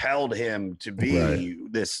video propelled him to be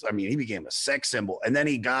this. I mean, he became a sex symbol, and then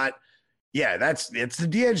he got. Yeah, it's the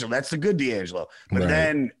D'Angelo. That's the good D'Angelo. But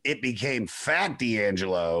then it became Fat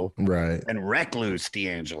D'Angelo, and Recluse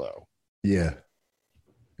D'Angelo. Yeah.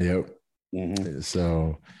 Yep.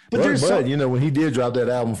 So, but you know, when he did drop that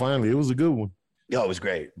album finally, it was a good one. Oh, it was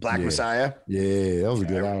great. Black Messiah. Yeah, that was a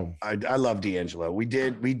good album. I love D'Angelo. We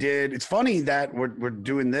did. It's funny that we're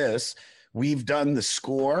doing this. We've done the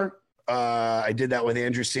score. I did that with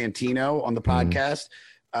Andrew Santino on the podcast.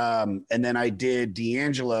 And then I did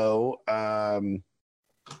D'Angelo,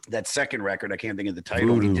 that second record. I can't think of the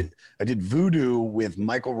title. I did Voodoo with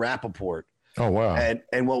Michael Rappaport. Oh, wow.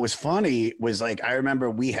 And what was funny was, like, I remember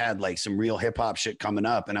we had like some real hip hop shit coming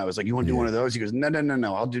up, and I was like, you want to do one of those? He goes,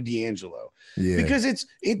 no, I'll do D'Angelo. Yeah. Because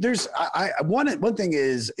one thing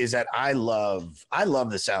is that I love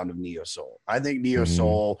the sound of neo soul. I think neo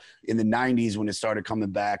soul in the 90s when it started coming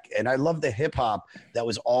back, and I love the hip hop that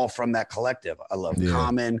was all from that collective. I love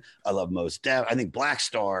Common. I love Mos Def. I think Black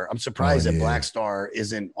Star. I'm surprised that Black Star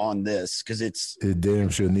isn't on this, because it damn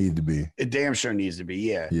sure need to be. It damn sure needs to be.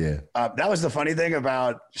 Yeah. Yeah. That was the funny thing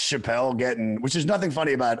about Chappelle which is nothing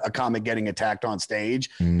funny about a comic getting attacked on stage,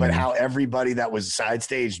 but how everybody that was side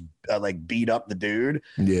stage like beat up the dude.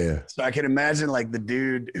 Yeah. So I can imagine like the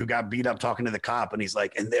dude who got beat up talking to the cop, and he's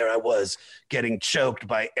like, and there I was getting choked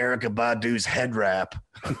by Erykah Badu's head wrap.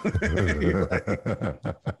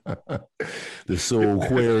 The Soul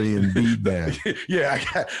Aquarian beat down. Yeah,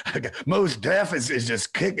 I got Mos Def is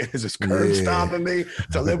just curb stomping me.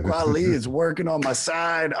 Talib Kweli is working on my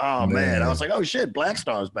side. Oh man, I was like, oh shit, Black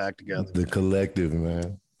Star's back together. The collective,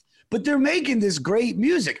 man. But they're making this great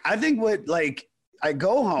music. I think I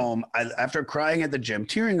go home after crying at the gym,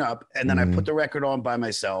 tearing up, and then I put the record on by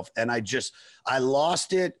myself, and I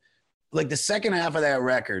lost it. Like the second half of that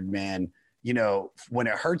record, man, you know, When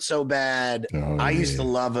It Hurts So Bad, I Used to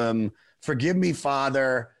Love Him, Forgive Me,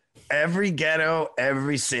 Father, every ghetto,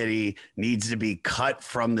 every city needs to be cut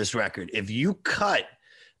from this record. If you cut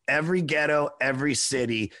every ghetto, every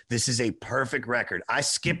city. This is a perfect record. I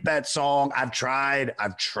skipped that song. I've tried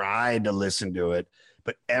to listen to it,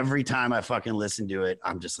 but every time I fucking listen to it,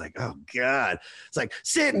 I'm just like, oh God. It's like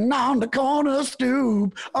sitting on the corner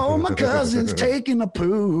stoop. Oh, my cousin's taking a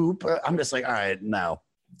poop. I'm just like, all right, no.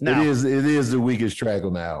 It is the weakest track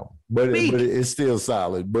on the album, but it's still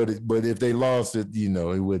solid. But if they lost it,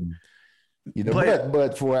 it wouldn't.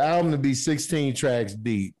 But for an album to be 16 tracks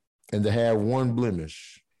deep and to have one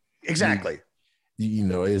blemish, exactly,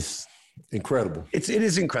 it's incredible. It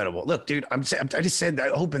is incredible. Look, dude, I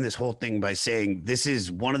opened this whole thing by saying this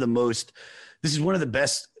is one of the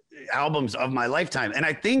best albums of my lifetime, and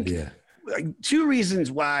I think. Yeah. Like, two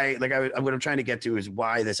reasons why, like what I'm trying to get to is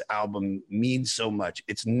why this album means so much.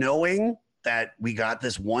 It's knowing that we got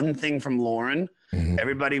this one thing from Lauryn. Mm-hmm.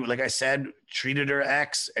 Everybody, like I said, treated her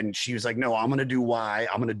X, and she was like, "No, I'm going to do Y.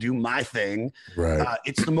 I'm going to do my thing." Right.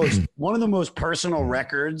 It's one of the most personal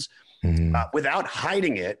records, without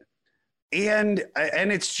hiding it, and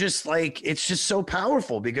it's just so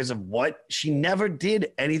powerful because of what she never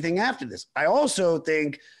did anything after this. I also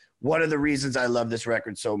think. One of the reasons I love this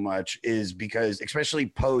record so much is because, especially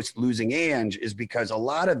post losing Ange, is because a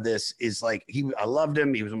lot of this is like, I loved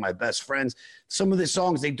him. He was one of my best friends. Some of the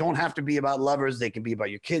songs, they don't have to be about lovers. They can be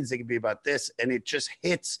about your kids. They can be about this. And it just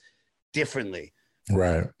hits differently.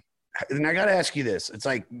 Right. And I got to ask you this. It's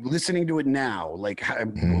like listening to it now, like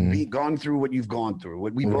gone through what you've gone through,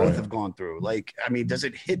 what we both have gone through. Like, I mean, does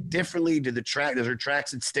it hit differently? Does there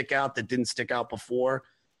tracks that stick out that didn't stick out before?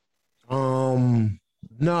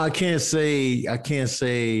 No, I can't say that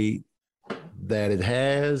it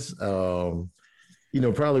has.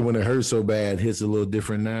 Probably when it hurts so bad, it hits a little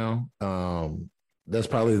different now. That's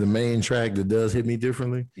probably the main track that does hit me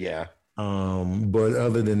differently. Yeah. But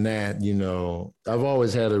other than that, I've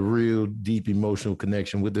always had a real deep emotional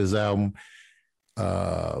connection with this album for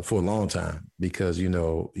a long time because, even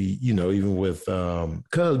with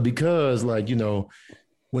because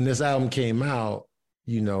when this album came out,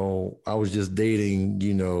 I was just dating,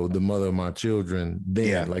 the mother of my children then.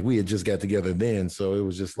 Yeah. Like we had just got together then. So it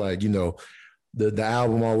was just like, the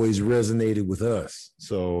album always resonated with us.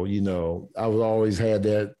 So, I was always had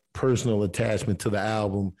that personal attachment to the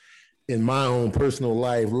album in my own personal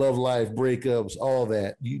life, love life, breakups, all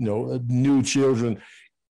that, new children,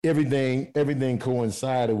 everything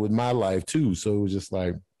coincided with my life too. So it was just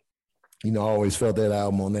like, I always felt that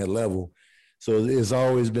album on that level. So it's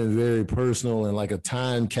always been very personal and like a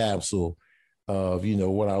time capsule of,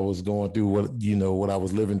 what I was going through, what I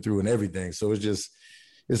was living through and everything. So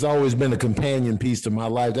it's always been a companion piece to my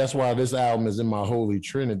life. That's why this album is in my holy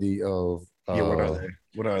trinity of.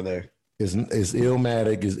 What are they? It's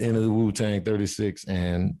Illmatic, it's Enter the Wu-Tang 36,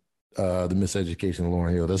 and the Miseducation of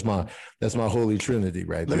Lauryn Hill. That's my holy trinity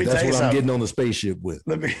right there. That's what I'm getting on the spaceship with.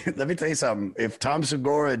 Let me tell you something. If Tom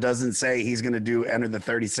Segura doesn't say he's going to do Enter the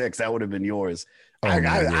 36, that would have been yours.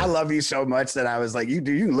 I love you so much that I was like, you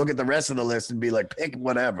can look at the rest of the list and be like, pick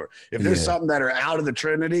whatever. If there's something that are out of the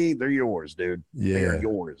trinity, they're yours, dude. Yeah. They're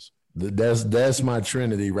yours. That's my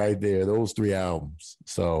trinity right there. Those three albums.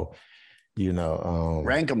 So,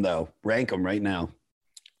 rank them though. Rank them right now.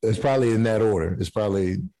 It's probably in that order. It's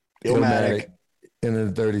probably Illmatic, Enter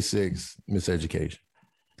the 36, Miseducation.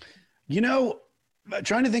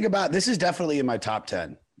 Trying to think about, this is definitely in my top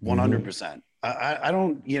 10, 100%. I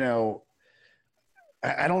don't know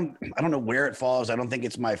where it falls. I don't think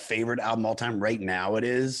it's my favorite album all time. Right now it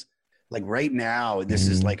is. Like right now, this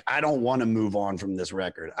is like, I don't want to move on from this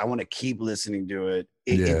record. I want to keep listening to it.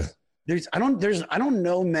 I don't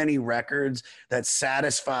know many records that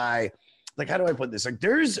satisfy, like, how do I put this? Like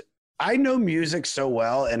I know music so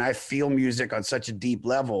well and I feel music on such a deep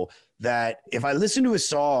level that if I listen to a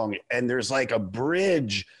song and there's like a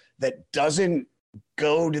bridge that doesn't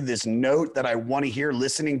go to this note that I want to hear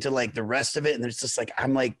listening to like the rest of it, and there's just like,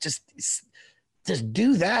 I'm like, just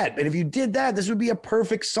do that. And if you did that, this would be a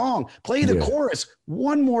perfect song. Play the chorus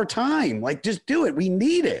one more time. Like, just do it. We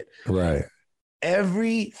need it. Right.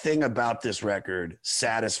 Everything about this record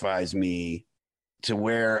satisfies me to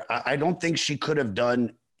where I don't think she could have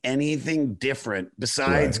done anything different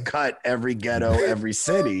besides cut every ghetto, every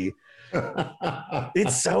city.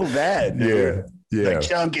 It's so bad, dude. Yeah. Like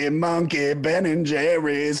Chunky Monkey, Ben and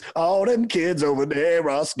Jerry's, all them kids over there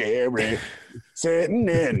are scary. Sitting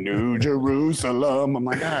in New Jerusalem. I'm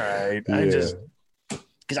like, all right. I just,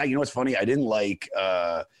 because you know what's funny? I didn't like,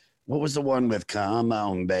 what was the one with "Come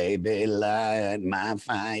On, Baby, Light My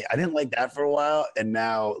Fire"? I didn't like that for a while, and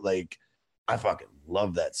now like I fucking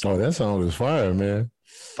love that song. Oh, that song is fire, man.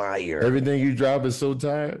 fire. Everything you drop is so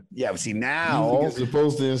tired. Yeah, see now it's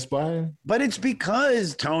supposed to inspire. But it's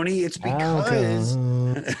because, Tony, it's because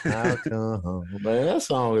Alcohol. Man, that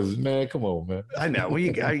song is, man, come on, man. I know. Well,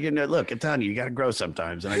 you know, look, I'm telling you got to grow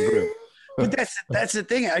sometimes, and I grew. But that's the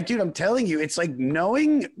thing, dude. I'm telling you, it's like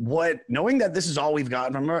knowing that this is all we've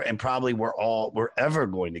gotten from her, and probably we're ever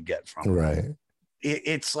going to get from her. Right.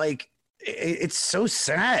 It's like it's so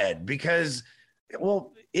sad because,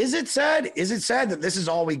 well, is it sad? Is it sad that this is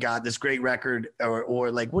all we got? This great record, or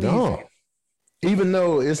like, what do you think? Even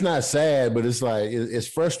though it's not sad, but it's like it's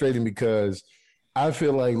frustrating because I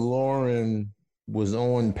feel like Lauryn was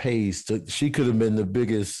on pace she could have been the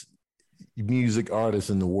biggest music artist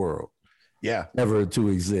in the world. Yeah. Ever to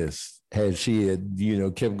exist had she had,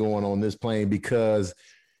 kept going on this plane, because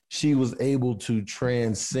she was able to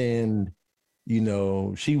transcend,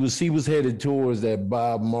 she was headed towards that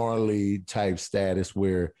Bob Marley type status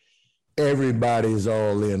where everybody is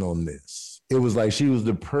all in on this. It was like she was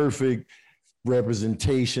the perfect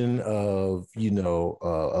representation of,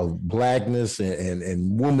 of blackness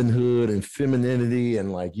and womanhood and femininity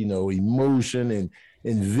and like, emotion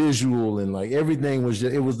and visual, and like everything was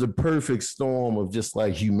it was the perfect storm of just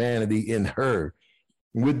like humanity in her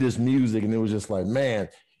with this music. And it was just like, man,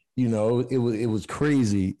 it was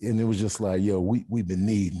crazy. And it was just like, yo, we've been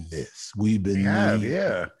needing this. We've been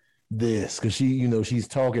needing this, because she's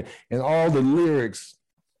talking, and all the lyrics,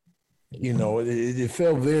 it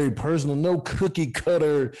felt very personal. No cookie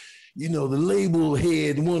cutter, the label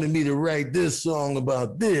head wanted me to write this song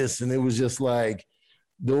about this. And it was just like,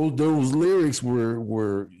 those lyrics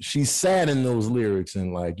were she sat in those lyrics,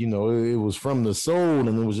 and like, it was from the soul, and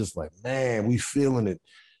it was just like, man, we feeling it.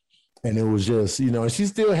 And it was just, and she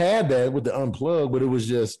still had that with the Unplugged, but it was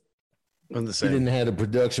just, she didn't have the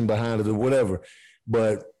production behind it or whatever.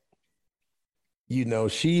 But,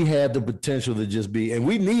 she had the potential to just be, and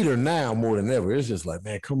we need her now more than ever. It's just like,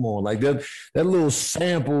 man, come on. Like that little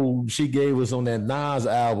sample she gave us on that Nas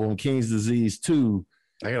album, King's Disease 2.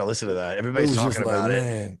 I gotta listen to that. Everybody's talking about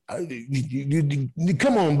it. You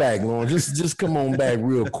come on back, Lauryn. Just come on back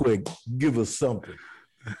real quick. Give us something,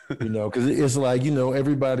 because it's like,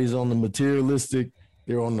 everybody's on the materialistic,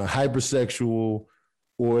 they're on the hypersexual,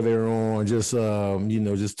 or they're on just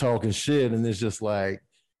just talking shit, and it's just like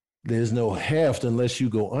there's no heft unless you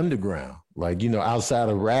go underground, like outside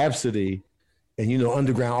of Rhapsody and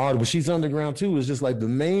underground artists. But she's underground too. It's just like the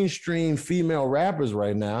mainstream female rappers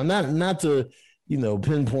right now. Not to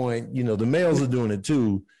pinpoint, the males are doing it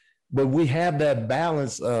too, but we have that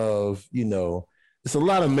balance of, it's a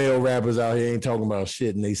lot of male rappers out here ain't talking about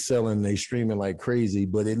shit, and they selling, they streaming like crazy,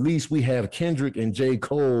 but at least we have Kendrick and J.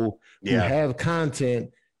 Cole who have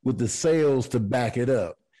content with the sales to back it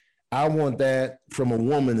up. I want that from a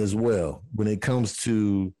woman as well when it comes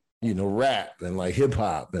to, rap and like hip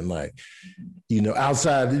hop and like,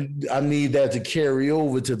 outside. I need that to carry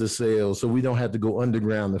over to the sales, so we don't have to go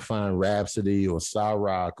underground to find Rhapsody or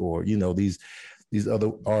Cyrock or, these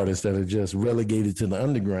other artists that are just relegated to the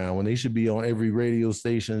underground when they should be on every radio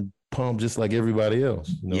station pumped just like everybody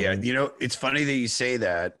else. Yeah. It's funny that you say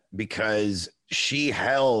that, because she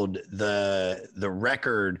held the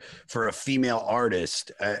record for a female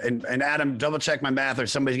artist. And Adam, double check my math or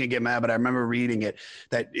somebody's gonna get mad, but I remember reading it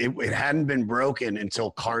that it hadn't been broken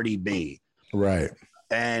until Cardi B. Right.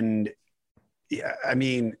 And yeah, I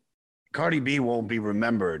mean, Cardi B won't be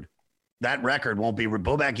remembered. That record won't be.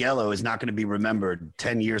 Boback Yellow is not going to be remembered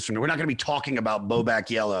 10 years from now. We're not going to be talking about Boback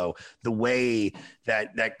Yellow the way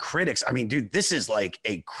that critics. I mean, dude, this is like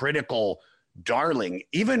a critical darling.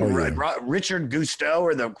 Even Richard Gusteau,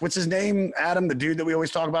 or what's his name, Adam, the dude that we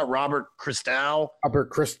always talk about, Robert Christgau.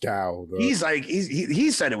 He's like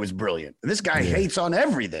he said it was brilliant. This guy hates on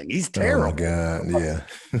everything. He's terrible. Oh my God, yeah.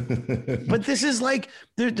 But this is like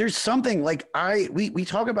there's something like we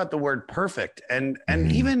talk about the word perfect, and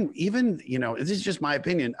even this is just my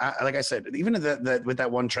opinion. Like I said, even with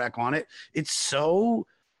that one track on it, it's so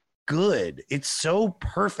good. It's so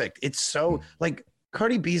perfect. It's so like.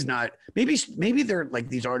 Cardi B's not, maybe they're like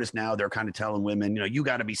these artists now, they're kind of telling women, you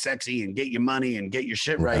got to be sexy and get your money and get your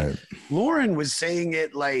shit right. Lauryn was saying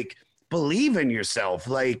it like, believe in yourself,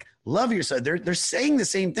 like love yourself. They're saying the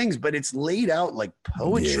same things, but it's laid out like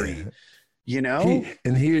poetry,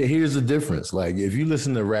 And here's the difference. Like if you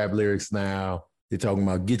listen to rap lyrics now, they're talking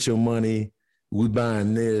about get your money, we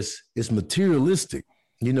buying this. It's materialistic.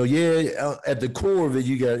 At the core of it,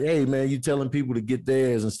 you got, hey man, you telling people to get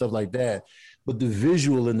theirs and stuff like that. But the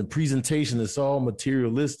visual and the presentation, it's all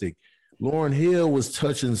materialistic. Lauryn Hill was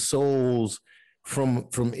touching souls from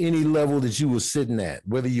any level that you were sitting at,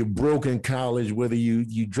 whether you're broke in college, whether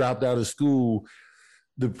you dropped out of school.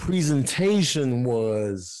 the presentation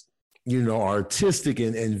was, you know, artistic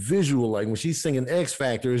and visual. Like when she's singing X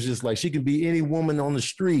Factor, it's just like she could be any woman on the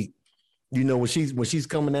street. You know, when she's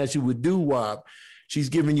coming at you with doo-wop, she's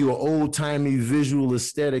giving you an old-timey visual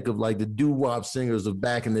aesthetic of like the doo-wop singers of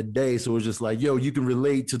back in the day. So it's just like, yo, you can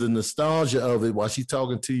relate to the nostalgia of it while she's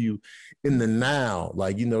talking to you in the now.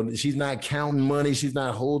 Like, you know, she's not counting money. She's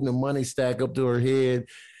not holding the money stack up to her head.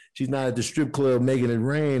 She's not at the strip club making it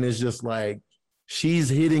rain. It's just like she's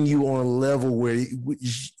hitting you on a level where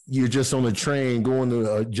you're just on a train going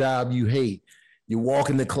to a job you hate. You're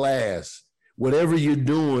walking to class. Whatever you're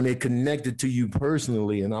doing, it connected to you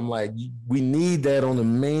personally. And I'm like, we need that on the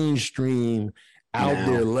mainstream out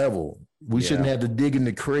there level. We shouldn't have to dig in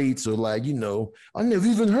the crates or like, you know, I never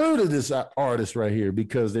even heard of this artist right here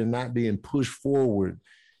because they're not being pushed forward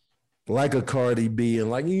like a Cardi B.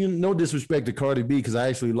 And like, you know, no disrespect to Cardi B, because I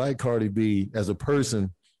actually like Cardi B as a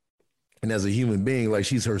person and as a human being, like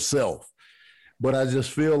she's herself. But I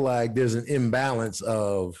just feel like there's an imbalance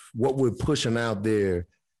of what we're pushing out there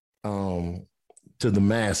to the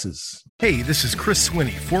masses. Hey, this is Chris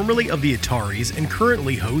Swinney, formerly of the Ataris and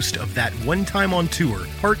currently host of That One Time on Tour,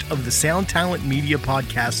 part of the Sound Talent Media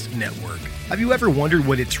Podcast Network. Have you ever wondered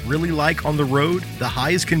what it's really like on the road? The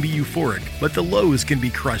highs can be euphoric, but the lows can be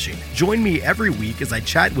crushing. Join me every week as I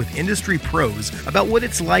chat with industry pros about what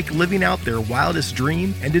it's like living out their wildest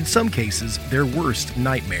dream and, in some cases, their worst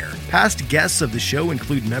nightmare. Past guests of the show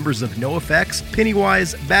include members of NoFX,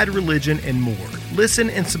 Pennywise, Bad Religion, and more. Listen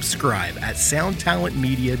and subscribe at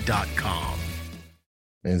soundtalentmedia.com.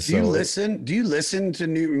 And so, do you listen to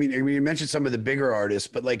new? I mean, you mentioned some of the bigger artists,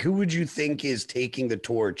 but like, who would you think is taking the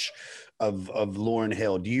torch of Lauryn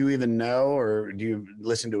Hill? Do you even know, or do you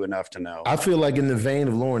listen to enough to know? I feel like in the vein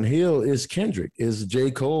of Lauryn Hill is Kendrick, is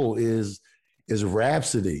J. Cole, is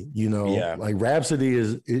Rhapsody. You know, like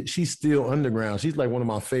Rhapsody she's still underground. She's like one of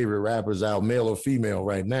my favorite rappers out, male or female,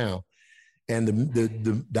 right now. And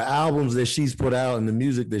the albums that she's put out and the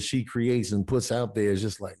music that she creates and puts out there is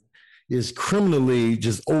just like, is criminally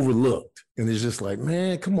just overlooked. And it's just like,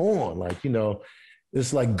 man, come on. Like, you know,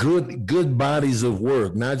 it's like good bodies of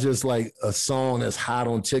work, not just like a song that's hot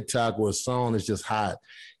on TikTok or a song that's just hot.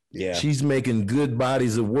 Yeah. She's making good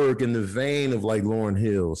bodies of work in the vein of like Lauryn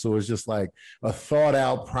Hill. So it's just like a thought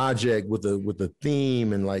out project with a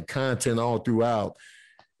theme and like content all throughout.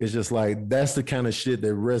 It's just like, that's the kind of shit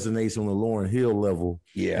that resonates on the Lauryn Hill level.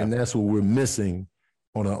 Yeah. And that's what we're missing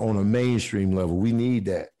on a mainstream level. We need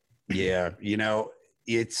that. Yeah. You know,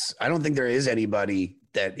 I don't think there is anybody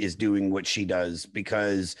that is doing what she does,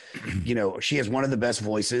 because, you know, she has one of the best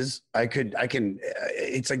voices.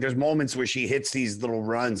 It's like there's moments where she hits these little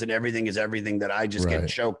runs and everything is everything that I just get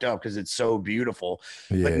choked up because it's so beautiful.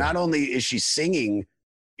 Yeah. But not only is she singing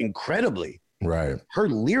incredibly, right, her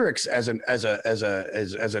lyrics as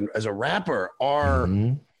a rapper are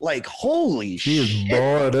like, holy shit. She is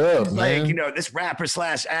barred up, like, man. you know, this rapper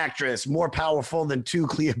 / actress more powerful than 2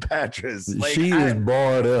 Cleopatras. Like, she is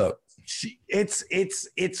barred up. It's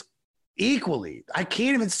equally. I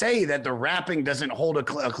can't even say that the rapping doesn't hold a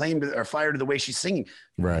claim to, or fire to the way she's singing.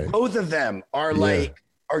 Right. Both of them are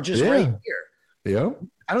are just right here. Yeah.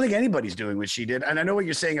 I don't think anybody's doing what she did. And I know what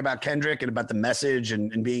you're saying about Kendrick and about the message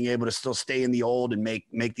and being able to still stay in the old and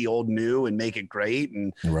make the old new and make it great.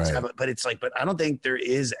 And but it's like, but I don't think there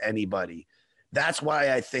is anybody. That's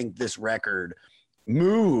why I think this record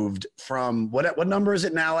moved from what number is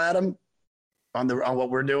it now, Adam? On what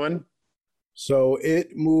we're doing? So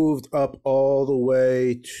it moved up all the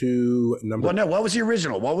way to number. Well, no, what was the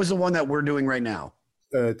original? What was the one that we're doing right now?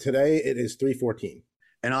 Today it is 314.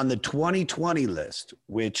 And on the 2020 list,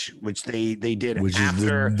 which they did, which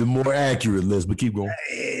after is the more accurate list, but keep going.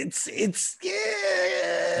 It's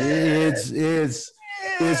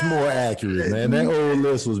more accurate, man. That old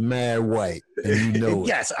list was mad white, and you know it.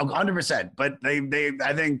 Yes, 100%. But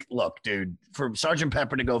I think, look, dude, for Sgt.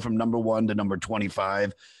 Pepper to go from number 1 to number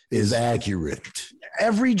 25 is accurate.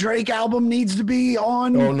 Every Drake album needs to be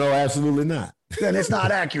on. Oh no, absolutely not. Then it's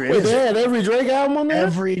not accurate. Wait, they had every Drake album on there?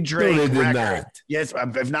 Every Drake no, they did record. Not. Yes,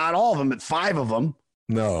 if not all of them, but 5 of them.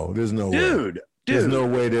 No, there's no way. Dude. There's no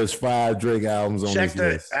way there's 5 Drake albums on this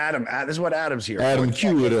list. Adam, this is what Adam's here. Adam,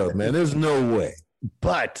 cue it up, man. There's no way.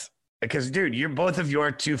 But, because, dude, both of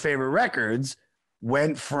your 2 favorite records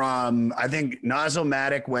went from, I think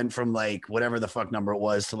Nozomatic went from like whatever the fuck number it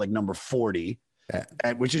was to like number 40,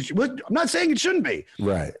 which is, I'm not saying it shouldn't be.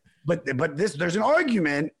 Right. But there's an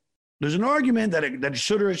argument. There's an argument that it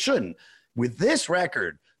should or it shouldn't. With this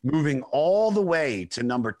record moving all the way to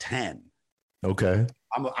number 10. Okay.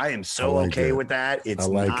 I am so okay with that.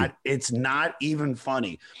 It's not even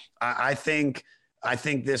funny. I think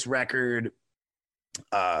this record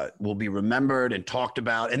will be remembered and talked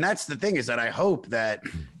about. And that's the thing, is that I hope that,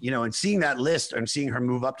 and seeing that list and seeing her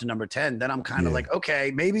move up to number 10, then I'm kind of like,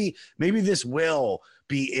 okay, maybe this will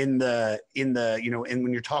be in the, and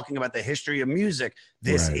when you're talking about the history of music,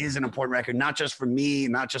 this is an important record, not just for me,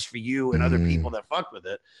 not just for you and other people that fuck with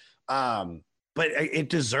it. But it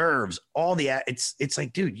deserves all the, it's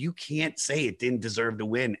like, dude, you can't say it didn't deserve to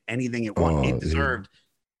win anything it won. It deserved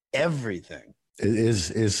everything.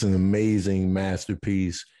 It's an amazing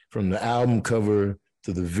masterpiece, from the album cover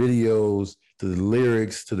to the videos, to the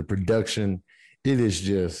lyrics, to the production. It is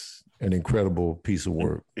just an incredible piece of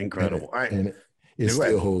work. Incredible. All right. And it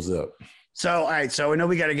still holds up. So, all right. So I know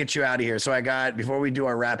we got to get you out of here. So before we do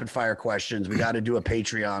our rapid fire questions, we got to do a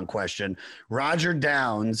Patreon question. Roger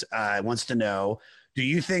Downs wants to know, do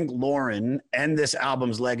you think Lauryn and this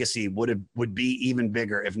album's legacy would be even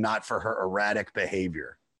bigger if not for her erratic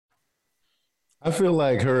behavior? I feel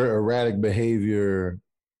like her erratic behavior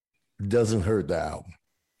doesn't hurt the album.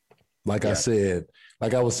 Like I said,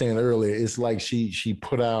 like I was saying earlier, it's like she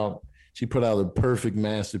put out a perfect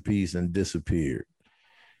masterpiece and disappeared.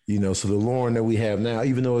 So the Lauryn that we have now,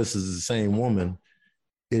 even though this is the same woman,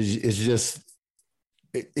 it just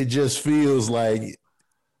feels like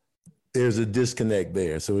there's a disconnect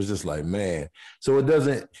there. So it's just like, man. So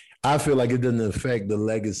I feel like it doesn't affect the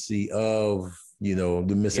legacy of the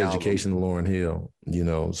Miseducation of Lauryn Hill,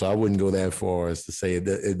 so I wouldn't go that far as to say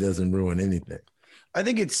it doesn't ruin anything. I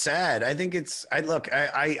think it's sad. I think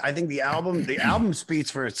I think the album speaks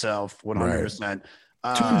for itself 100%.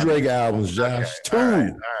 Two Drake albums, Josh. Okay. Two.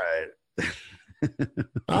 All right.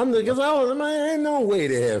 Because I ain't no way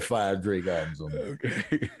they have 5 Drake albums on there.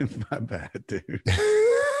 Okay. My bad, dude.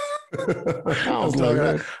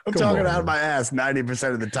 I'm talking out of my ass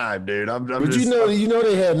 90% of the time, dude. But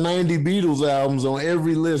they had 90 Beatles albums on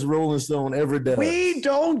every list Rolling Stone ever does. We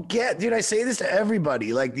don't get, dude. I say this to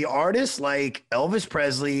everybody. Like the artists, like Elvis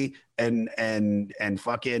Presley and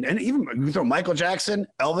fucking, and even you throw Michael Jackson,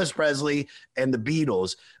 Elvis Presley, and the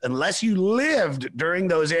Beatles. Unless you lived during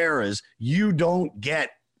those eras, you don't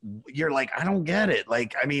get. You're like, I don't get it.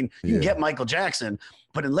 Like, I mean, you can get Michael Jackson,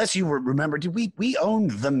 but unless you remember, dude, we owned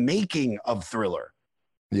the making of Thriller.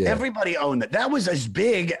 Yeah. Everybody owned that. That was as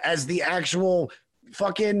big as the actual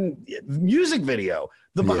fucking music video.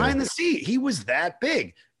 The behind the scene, he was that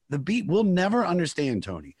big. We'll never understand,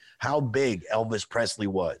 Tony, how big Elvis Presley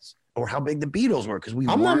was or how big the Beatles were, because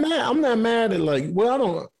I'm not mad at I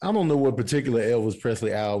don't know what particular Elvis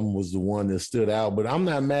Presley album was the one that stood out, but I'm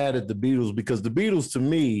not mad at the Beatles, because the Beatles to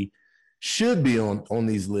me should be on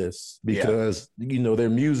these lists, because their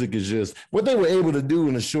music is just what they were able to do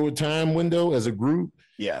in a short time window as a group.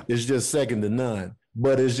 Yeah, it's just second to none.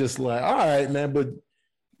 But it's just like, all right, man, but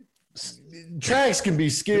tracks can be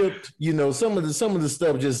skipped. Some of the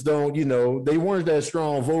stuff just don't. They weren't that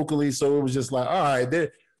strong vocally, so it was just like, all right,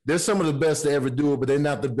 they're some of the best to ever do it, but they're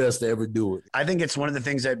not the best to ever do it. I think it's one of the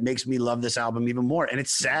things that makes me love this album even more. And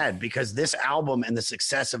it's sad, because this album and the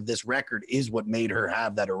success of this record is what made her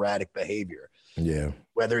have that erratic behavior. Yeah.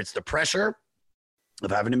 Whether it's the pressure of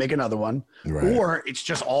having to make another one, or it's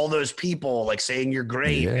just all those people like saying you're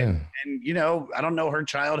great. Yeah. And I don't know her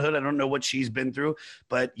childhood. I don't know what she's been through,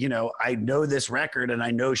 but I know this record, and I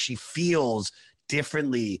know she feels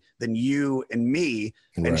differently than you and me,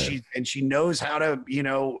 and she knows how to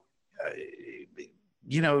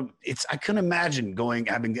I couldn't imagine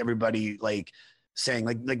having everybody like saying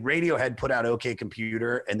like Radiohead put out OK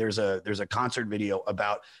Computer, and there's a concert video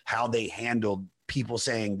about how they handled people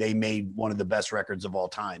saying they made one of the best records of all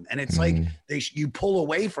time, and it's like you pull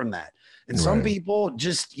away from that, and some people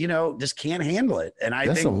just can't handle it, and I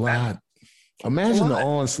think that's a lot. Imagine the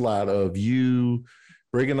onslaught of you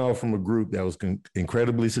breaking off from a group that was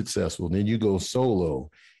incredibly successful. Then you go solo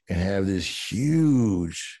and have this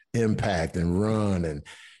huge impact and run and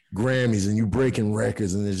Grammys, and you breaking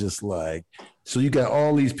records. And it's just like, so you got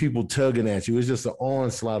all these people tugging at you. It's just an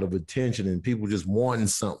onslaught of attention and people just wanting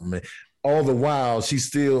something. And all the while, she's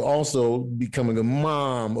still also becoming a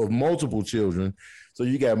mom of multiple children. So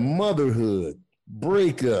you got motherhood,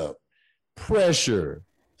 breakup, pressure,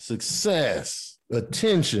 success,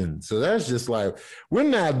 attention. So that's just like, we're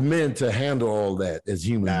not meant to handle all that as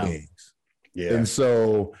human beings. Yeah. And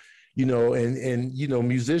so,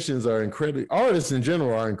 musicians are artists in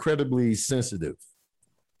general are incredibly sensitive.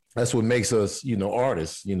 That's what makes us,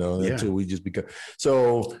 artists, until we just become.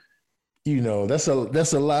 So, that's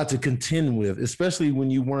a lot to contend with, especially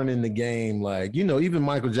when you weren't in the game. Like, even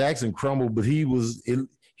Michael Jackson crumbled, but he was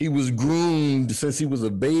groomed since he was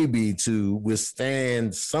a baby to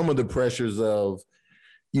withstand some of the pressures of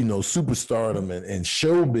superstardom and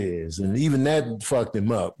showbiz, and even that fucked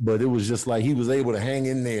him up. But it was just like he was able to hang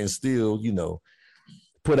in there and still,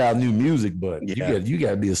 put out new music. But you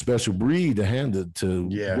got to be a special breed to handle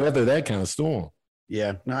weather that kind of storm.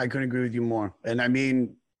 Yeah, no, I couldn't agree with you more. And I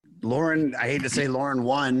mean, Lauryn, I hate to say Lauryn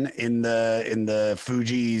won in the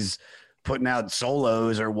Fugees putting out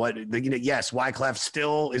solos or what. Yes, Wyclef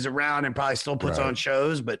still is around and probably still puts on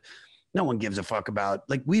shows, but no one gives a fuck about,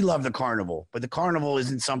 like, we love the carnival, but the carnival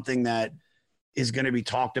isn't something that is going to be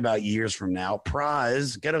talked about years from now.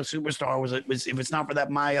 Prize, Ghetto Superstar was if it's not for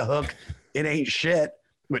that Maya hook, it ain't shit.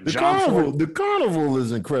 But the carnival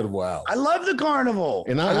is incredible album. I love the carnival.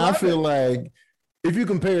 And I feel like if you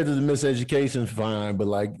compare it to the Miseducation, fine, but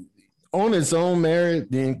like on its own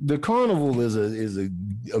merit, the carnival is a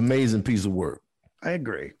amazing piece of work. I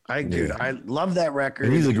agree. Dude, I love that record.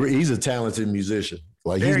 And he's a talented musician.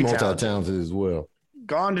 Like, he's multi-talented as well.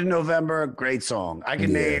 Gone to November, great song. I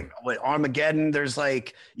can name Armageddon. There's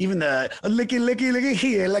like even the licky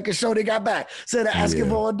here, like a show they got back. Said asking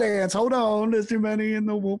for a dance. Hold on, there's too many in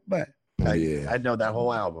the whoop back. I know that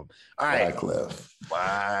whole album. All right, Wyclef.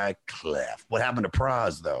 What happened to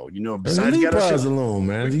Praz though? Besides Praz alone,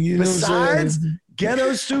 man. Besides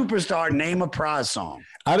Ghetto Superstar, name a Praz song.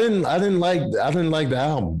 I didn't like the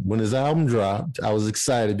album. When his album dropped, I was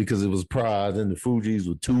excited because it was Praz and the Fugees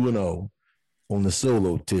were 2-0 on the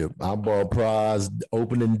solo tip. I bought Praz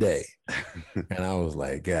opening day, and I was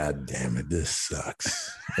like, God damn it, this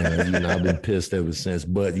sucks. And I've been pissed ever since.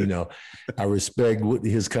 But I respect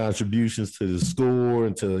his contributions to the score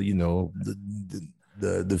and to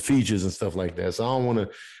the features and stuff like that. So I don't want to,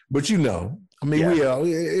 but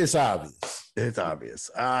it's obvious. It's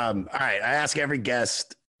obvious. All right. I ask every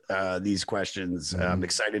guest these questions. I'm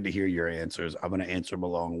excited to hear your answers. I'm going to answer them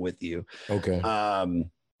along with you. Okay.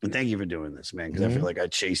 And thank you for doing this, man, because I feel like I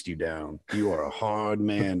chased you down. You are a hard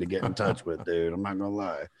man to get in touch with, dude. I'm not going to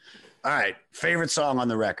lie. All right. Favorite song on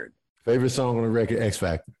the record? Favorite song on the record, X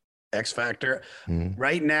Factor. X Factor.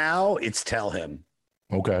 Right now, it's Tell Him.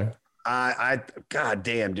 Okay. God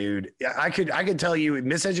damn, dude. I could tell you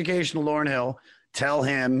Miseducation of Lauryn Hill, Tell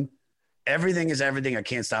Him, Everything is Everything I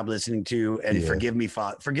Can't Stop Listening to, and Forgive Me,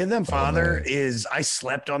 Father. Forgive Them, Father I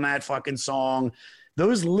slept on that fucking song.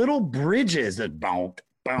 Those little bridges that bonk,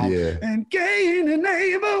 and gain a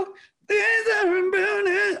neighbor.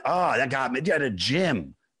 Oh, that got me at a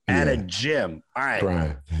gym. At a gym. All right.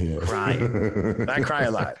 Crying. I cry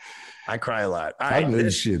a lot. All right. I know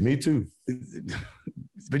this shit. Me too.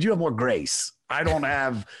 But you have more grace. I don't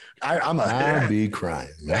have. I'll be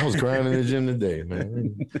crying. I was crying in the gym today,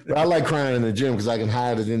 man. But I like crying in the gym because I can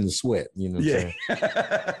hide it in the sweat. You know what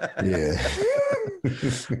I'm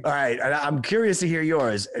saying? All right. I'm curious to hear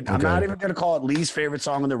yours. I'm not even going to call it least favorite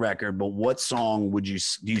song on the record, but what song do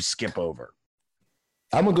you skip over?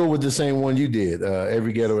 I'm gonna go with the same one you did,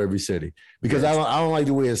 Every Ghetto, Every City, because I don't like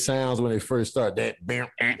the way it sounds when they first start. That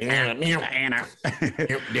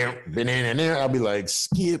I'll be like,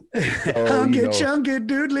 skip. Hunky chunky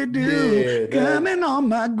doodly doo, coming on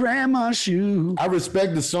my grandma's shoe. I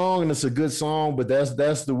respect the song and it's a good song, but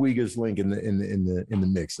that's the weakest link in the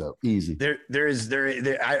mix up. Easy. I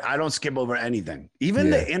don't skip over anything, even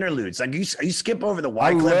the interludes. Like you skip over the Wyclef.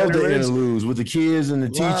 I love the interludes with the kids and the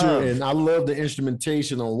teacher, and I love the instrumentation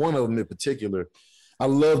on one of them in particular. I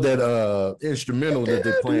love that instrumental that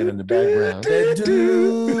they're playing in the background.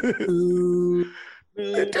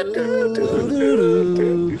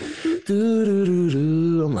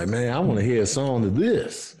 I'm like, man, I want to hear a song of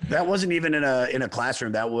this. That wasn't even in a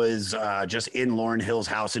classroom. That was just in Lauryn Hill's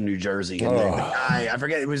house in New Jersey. And the guy, I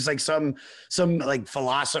forget, it was like some like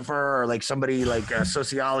philosopher or like somebody like a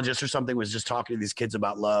sociologist or something was just talking to these kids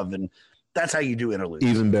about love, and that's how you do interludes.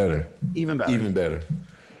 Even better.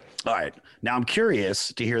 All right. Now I'm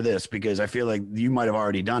curious to hear this because I feel like you might have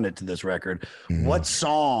already done it to this record. Mm-hmm. What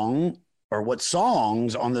song or what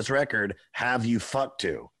songs on this record have you fucked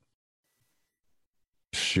to?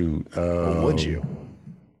 Shoot. Or would you?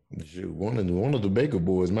 Shoot. One of the Baker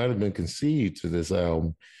Boys might have been conceived to this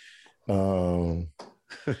album. I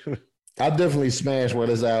definitely smashed while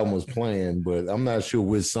this album was playing, but I'm not sure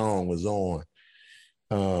which song was on.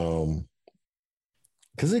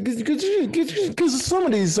 Because some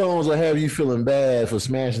of these songs will have you feeling bad for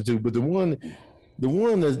smashing to, but the one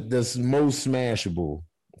that's most smashable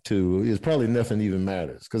to is probably Nothing Even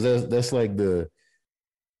Matters, because that's like the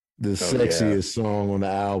sexiest song on the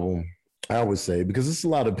album, I would say, because it's a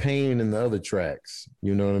lot of pain in the other tracks.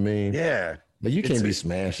 You know what I mean? Yeah. But you can't be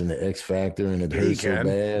smashing the X Factor and it hurts so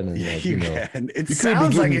bad. And like, you can. It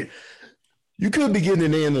sounds like it. You could be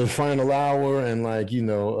getting it in the final hour and like,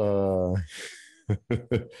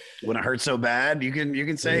 When it hurts so bad, you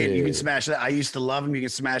can say it. You can smash that. I used to love him. You can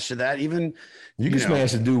smash to that. Even you can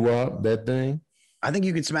smash the doo-wop, that thing. I think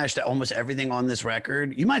you can smash to almost everything on this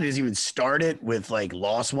record. You might just even start it with like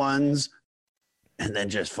Lost Ones and then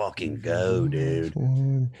just fucking go, dude.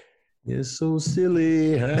 It's so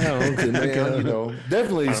silly.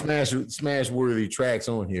 Definitely smash worthy tracks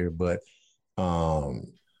on here, but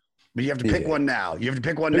you have to pick one now. You have to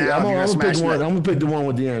pick one now. I'm gonna pick one. I'm gonna pick the one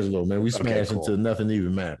with D'Angelo, man. We smash until nothing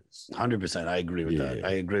even matters. 100%. I agree with that.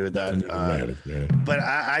 I agree with that. Matters, but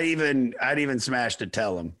I'd even smash to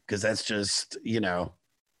Tell Him, because that's just, I'll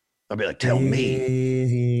be like, tell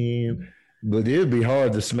me. But it'd be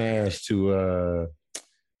hard to smash to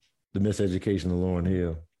the Miseducation of Lauryn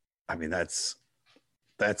Hill. I mean, that's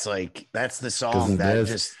the song that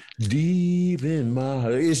just deep in my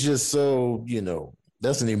heart. It's just so,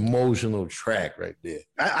 that's an emotional track right there.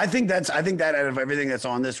 I think that out of everything that's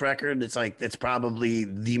on this record, it's probably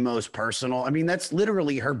the most personal. I mean, that's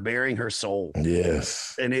literally her bearing her soul.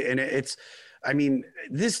 Yes. And it's, I mean,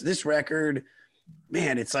 this record,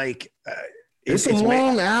 man, it's like, it's a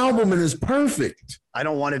long album and it's perfect. I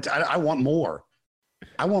don't want it to, I want more.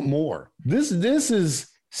 I want more. This is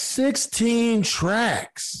 16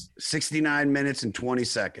 tracks. 69 minutes and 20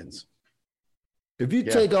 seconds. If you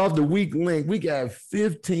take off the weak link, we got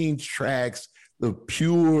 15 tracks of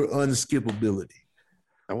pure unskippability.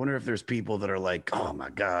 I wonder if there's people that are like, oh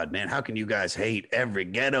my God, man, how can you guys hate every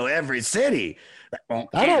ghetto, every city? I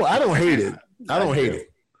don't hate it. I don't hate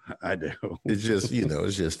it. I do. It's just,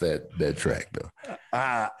 it's just that track though.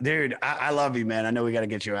 Dude, I love you, man. I know we got to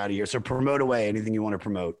get you out of here. So promote away anything you want to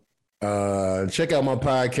promote. Check out my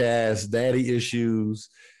podcast, Daddy Issues.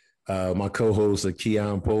 My co-hosts are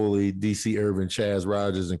Keon Poley, DC Irvin, Chaz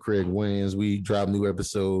Rogers, and Craig Wayans. We drop new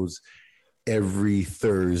episodes every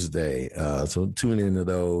Thursday. So tune into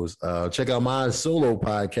those. Check out my solo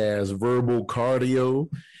podcast, Verbal Cardio.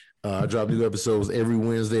 I drop new episodes every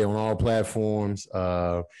Wednesday on all platforms.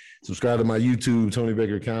 Subscribe to my YouTube, Tony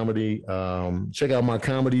Baker Comedy. Check out my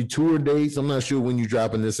comedy tour dates. I'm not sure when you're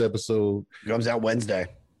dropping this episode. It comes out Wednesday.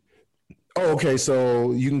 Oh, okay.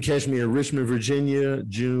 So you can catch me in Richmond, Virginia,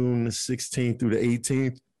 June 16th through the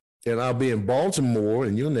 18th. And I'll be in Baltimore,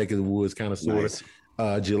 in your neck of the woods, kind of sort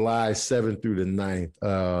of, July 7th through the 9th.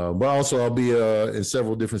 But also I'll be in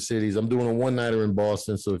several different cities. I'm doing a one-nighter in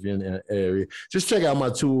Boston. So if you're in that area, just check out my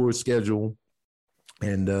tour schedule.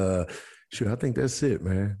 And I think that's it,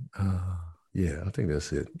 man. Yeah, I think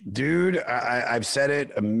that's it. Dude, I've said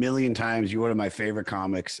it a million times. You're one of my favorite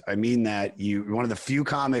comics. I mean that. You're one of the few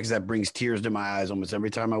comics that brings tears to my eyes almost every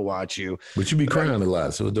time I watch you. But you be crying a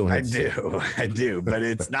lot, so it don't have I do. But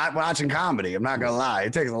it's not watching comedy. I'm not going to lie.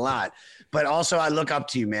 It takes a lot. But also, I look up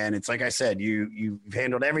to you, man. It's like I said, you've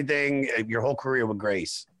handled everything, your whole career with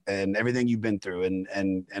grace and everything you've been through.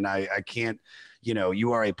 And I can't,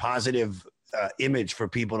 you are a positive image for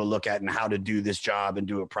people to look at and how to do this job and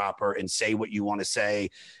do it proper and say what you want to say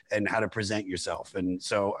and how to present yourself. And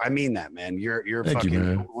so I mean that, man. You're you're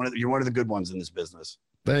one of the good ones in this business.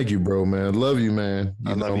 Thank you, bro, man. Love you, man.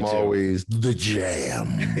 I love you too. Always the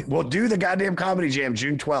jam. Well, do the goddamn comedy jam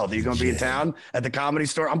June 12th. Are you going to be in town at the Comedy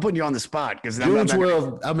Store? I'm putting you on the spot because June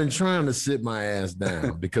 12th. I've been trying to sit my ass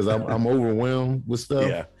down because I'm overwhelmed with stuff.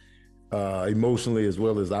 Yeah. Emotionally as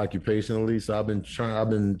well as occupationally. So I've been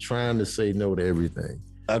trying to say no to everything.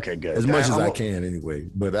 Okay, good. As much as I can anyway.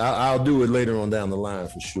 But I'll do it later on down the line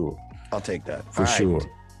for sure. I'll take that. For sure.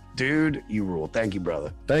 Dude, you rule. Thank you,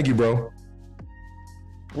 brother. Thank you, bro.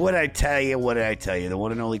 What did I tell you? The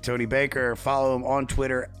one and only Tony Baker. Follow him on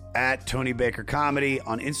Twitter at Tony Baker Comedy,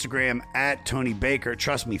 on Instagram at Tony Baker.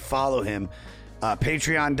 Trust me, follow him.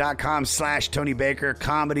 Patreon.com/Tony Baker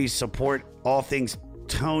Comedy. Support all things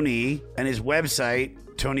Tony, and his website,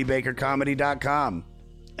 TonyBakerComedy.com.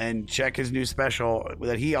 And check his new special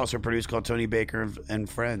that he also produced called Tony Baker and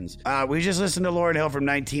Friends. We just listened to Lauryn Hill from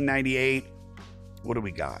 1998. What do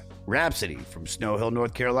we got? Rhapsody from Snow Hill,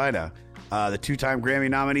 North Carolina. The two-time Grammy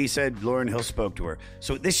nominee said Lauryn Hill spoke to her.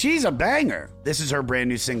 So she's a banger. This is her brand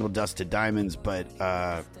new single, Dust to Diamonds. But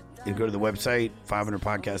you go to the website,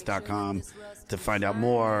 500podcast.com, to find out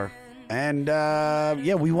more. And,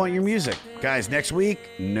 we want your music. Guys, next week,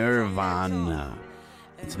 Nirvana.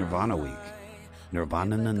 It's Nirvana week.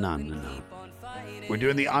 Nirvana, na. We're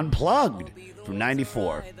doing the Unplugged from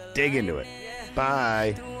 94. Dig into it.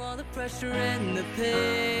 Bye. The pressure and the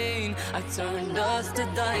pain, I turned dust to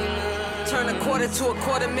diamonds. Turn a quarter to a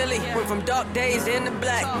quarter milli. Went from dark days into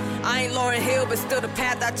black. I ain't Lauryn Hill, but still the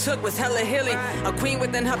path I took was hella hilly. A queen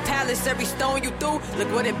within her palace, every stone you threw,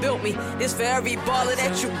 look what it built me. This for every baller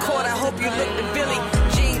that you caught, I hope you look to Billy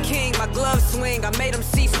Jean King, my gloves swing, I made them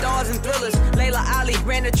see stars and thrillers. Layla Kelly.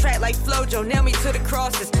 Ran the track like Flojo, nailed me to the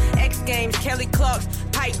crosses. X Games, Kelly Clark's,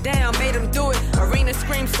 pipe down, made him do it. Arena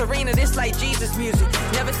screams Serena, this like Jesus music.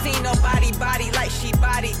 Never seen nobody body like she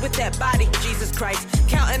bodied with that body, Jesus Christ.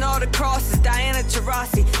 Counting all the crosses, Diana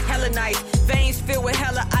Taurasi, hella nice. Veins filled with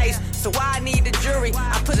hella ice, so why I need the jury?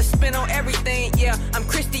 I put a spin on everything, yeah, I'm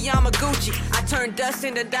Christy Yamaguchi. I turn dust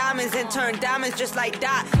into diamonds and turn diamonds just like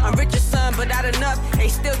Dot. I'm Richard's son, but not enough. They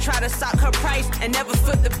still try to sock her price and never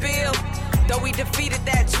foot the bill. Though we defeated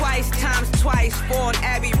that twice, times twice. 4 on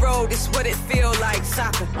Abbey Road, it's what it feel like,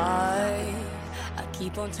 soccer. I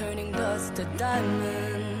keep on turning dust to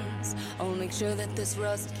diamonds. I'll make sure that this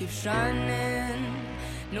rust keeps shining,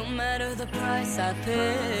 no matter the price I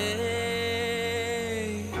pay.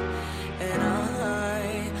 And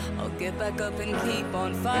I'll get back up and keep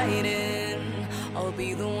on fighting. I'll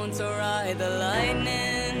be the one to ride the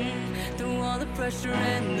lightning. Through all the pressure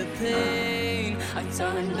and the pain, I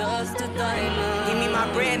turn dust to diamonds. Give me my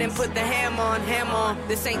brand and put the ham on, ham on.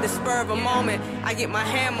 This ain't the spur of a moment. I get my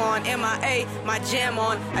ham on, MIA, my jam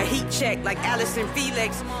on. A heat check like Allison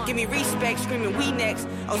Felix. Give me respect, screaming we next.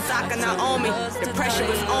 Osaka Naomi, the pressure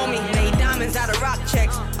was on me. Made diamonds out of rock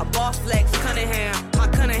checks. A ball flex, Cunningham, my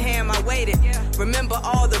Cunningham, I waited. Remember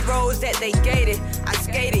all the roads that they gated. I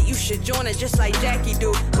skated, you should join it just like Jackie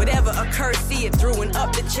do. Whatever occurs, see it through and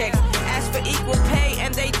up the checks. Ask for equal pay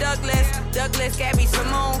and they Douglas, Gabby,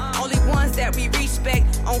 Simone, only ones that we respect.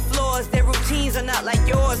 On floors, their routines are not like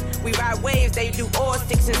yours. We ride waves, they do oars.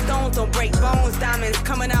 Sticks and stones don't break bones. Diamonds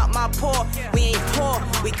coming out my pore. We ain't poor,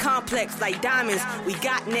 we complex like diamonds. We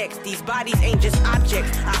got next, these bodies ain't just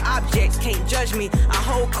objects. Our objects can't judge me. I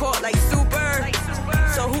hold court like Super.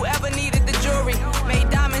 So whoever needed the jury made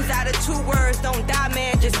diamonds out of 2 words. Don't die,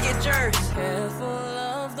 man, just get yours. Careful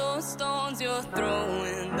of those stones you're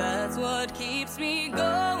throwing. That's what keeps me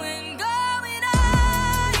going, going.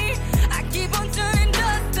 I keep on turning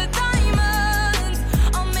dust to diamonds.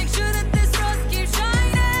 I'll make sure that this rust keeps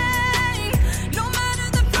shining, no matter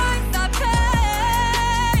the price I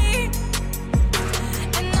pay.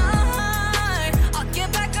 And I'll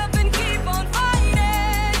get back up and keep on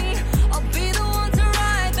fighting. I'll be the one to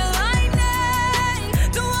ride the lightning.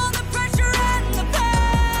 Through all the pressure and the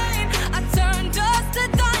pain, I turn dust to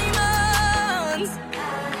diamonds.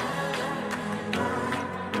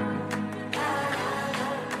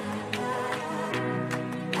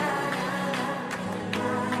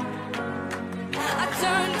 I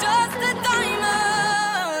turn dust to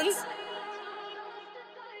diamonds.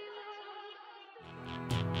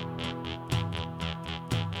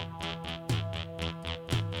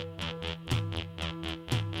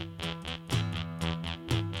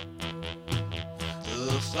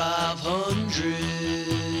 The 500,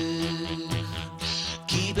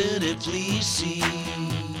 keeping it fleecy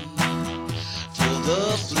for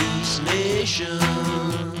the fleece nation.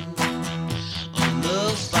 On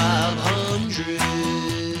the 500,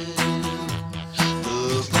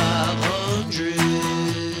 the 500.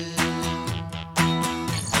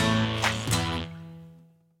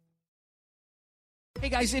 Hey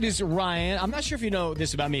guys, it is Ryan. I'm not sure if you know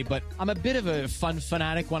this about me, but I'm a bit of a fun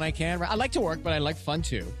fanatic when I can. I like to work, but I like fun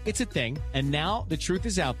too. It's a thing. And now the truth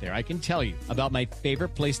is out there. I can tell you about my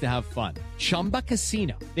favorite place to have fun. Chumba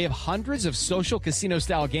Casino. They have hundreds of social casino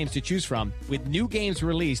style games to choose from with new games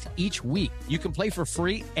released each week. You can play for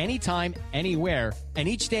free anytime, anywhere. And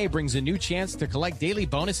each day brings a new chance to collect daily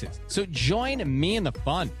bonuses. So join me in the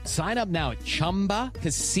fun. Sign up now at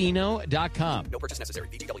ChumbaCasino.com. No purchase necessary.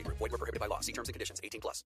 VGW Group. Void where prohibited by law. See terms and conditions. 18+.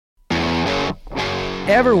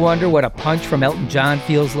 Ever wonder what a punch from Elton John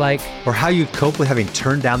feels like? Or how you'd cope with having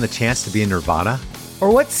turned down the chance to be in Nirvana?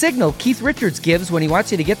 Or what signal Keith Richards gives when he wants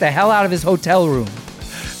you to get the hell out of his hotel room?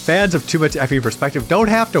 Fans of Too Much Effing Perspective don't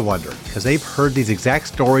have to wonder, because they've heard these exact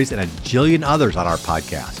stories and a jillion others on our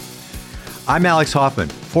podcast. I'm Alex Hoffman,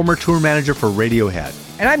 former tour manager for Radiohead.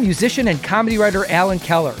 And I'm musician and comedy writer Alan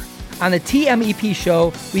Keller. On the TMEP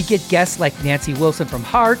show, we get guests like Nancy Wilson from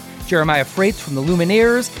Heart, Jeremiah Freites from the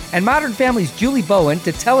Lumineers, and Modern Family's Julie Bowen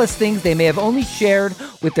to tell us things they may have only shared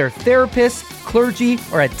with their therapist, clergy,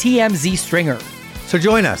 or a TMZ stringer. So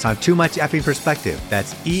join us on Too Much Effing Perspective.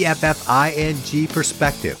 That's EFFING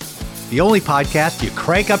Perspective. The only podcast you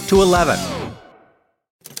crank up to 11.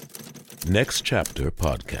 Next Chapter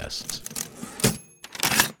Podcasts.